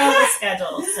control the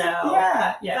schedule. So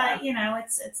yeah. But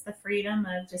it's the freedom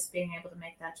of just being able to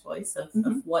make that choice of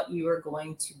what you are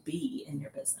going to be in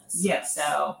your business. Yes.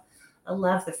 So I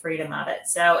love the freedom of it.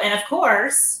 So, and of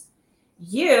course,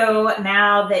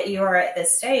 now that you're at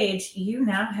this stage, you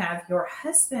now have your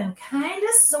husband kind of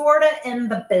sort of in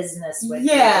the business with you.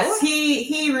 Yes,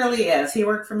 he really is. He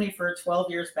worked for me for 12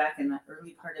 years back in the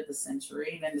early part of the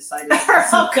century, and then decided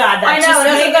oh God, I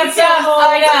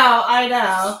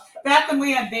know. Back when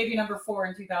we had baby number 4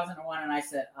 in 2001, and I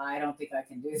said, I don't think I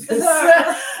can do this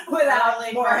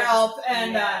without more help.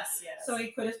 And so he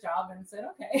quit his job and said,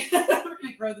 okay, we're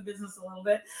going to grow the business a little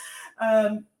bit.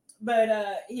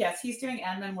 But yes, he's doing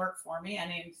admin work for me,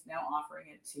 and he's now offering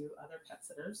it to other pet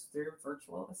sitters through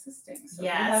virtual assisting. So he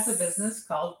has a business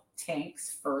called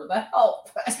Tanks for the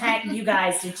Help. You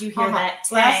guys, did you hear that?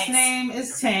 Tanks. Last name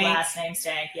is Tank. Last name's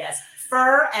Tank, yes.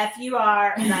 Fur,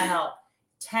 F-U-R, and the help.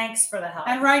 Tanks for the help.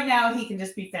 And right now he can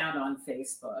just be found on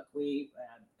Facebook.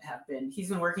 He's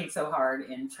been working so hard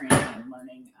in training and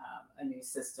learning a new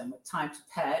system with Time to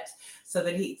Pet, so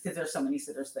that because there's so many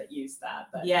sitters that use that.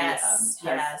 But yes.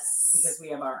 Because we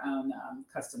have our own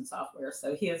custom software.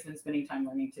 So he has been spending time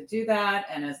learning to do that,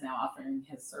 and is now offering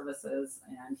his services,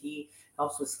 and he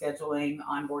helps with scheduling,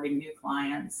 onboarding new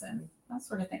clients, and that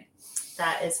sort of thing.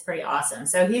 That is pretty awesome.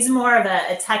 So he's more of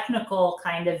a technical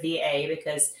kind of VA,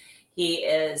 because he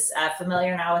is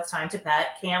familiar now with Time to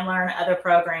Pet, can learn other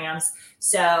programs.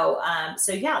 So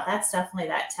that's definitely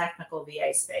that technical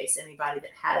VA space. Anybody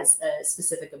that has a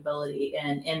specific ability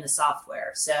in the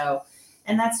software. So,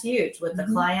 and that's huge with the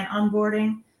client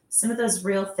onboarding. Some of those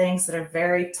real things that are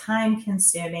very time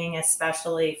consuming,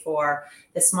 especially for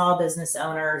the small business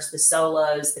owners, the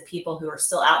solos, the people who are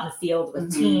still out in the field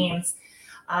with teams.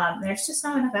 There's just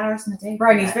not enough hours in the day.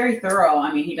 Right. He's very thorough.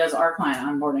 I mean, he does our client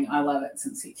onboarding. I love it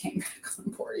since he came back on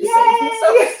board. Yay!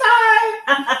 So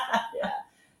yeah.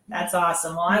 That's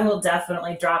awesome. Well, I will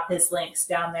definitely drop his links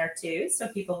down there too, so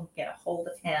people can get a hold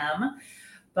of him.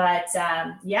 But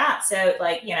so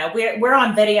we're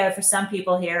on video for some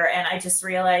people here, and I just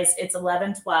realized it's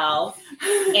 11:12,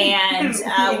 and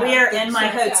we are in my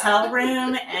hotel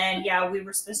room, and we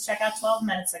were supposed to check out 12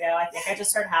 minutes ago. I think I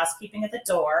just heard housekeeping at the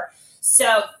door.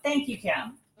 So thank you,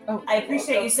 Kim. I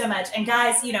appreciate you so much. And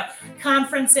guys,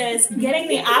 conferences, getting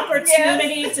the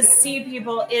opportunity to see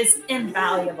people is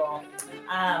invaluable.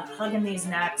 Hugging these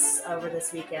necks over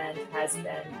this weekend has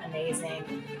been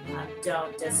amazing.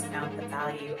 Don't discount the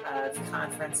value of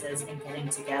conferences and getting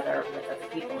together with other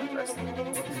people in person.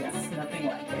 Yes, nothing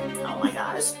like it. Oh my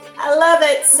gosh. I love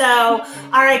it. So,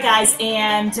 all right, guys.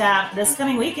 And this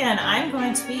coming weekend, I'm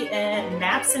going to be in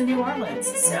Naps in New Orleans.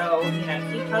 So,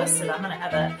 keep posted. I'm going to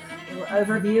have a little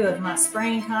overview of my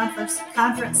spring conference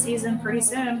season pretty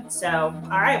soon. So,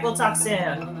 all right, we'll talk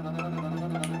soon.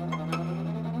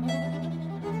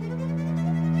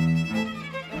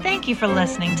 Thank you for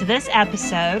listening to this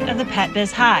episode of the Pet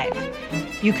Biz Hive.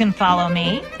 You can follow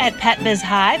me at Pet Biz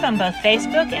Hive on both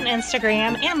Facebook and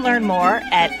Instagram, and learn more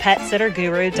at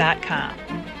PetsitterGuru.com.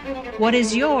 What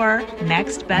is your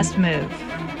next best move?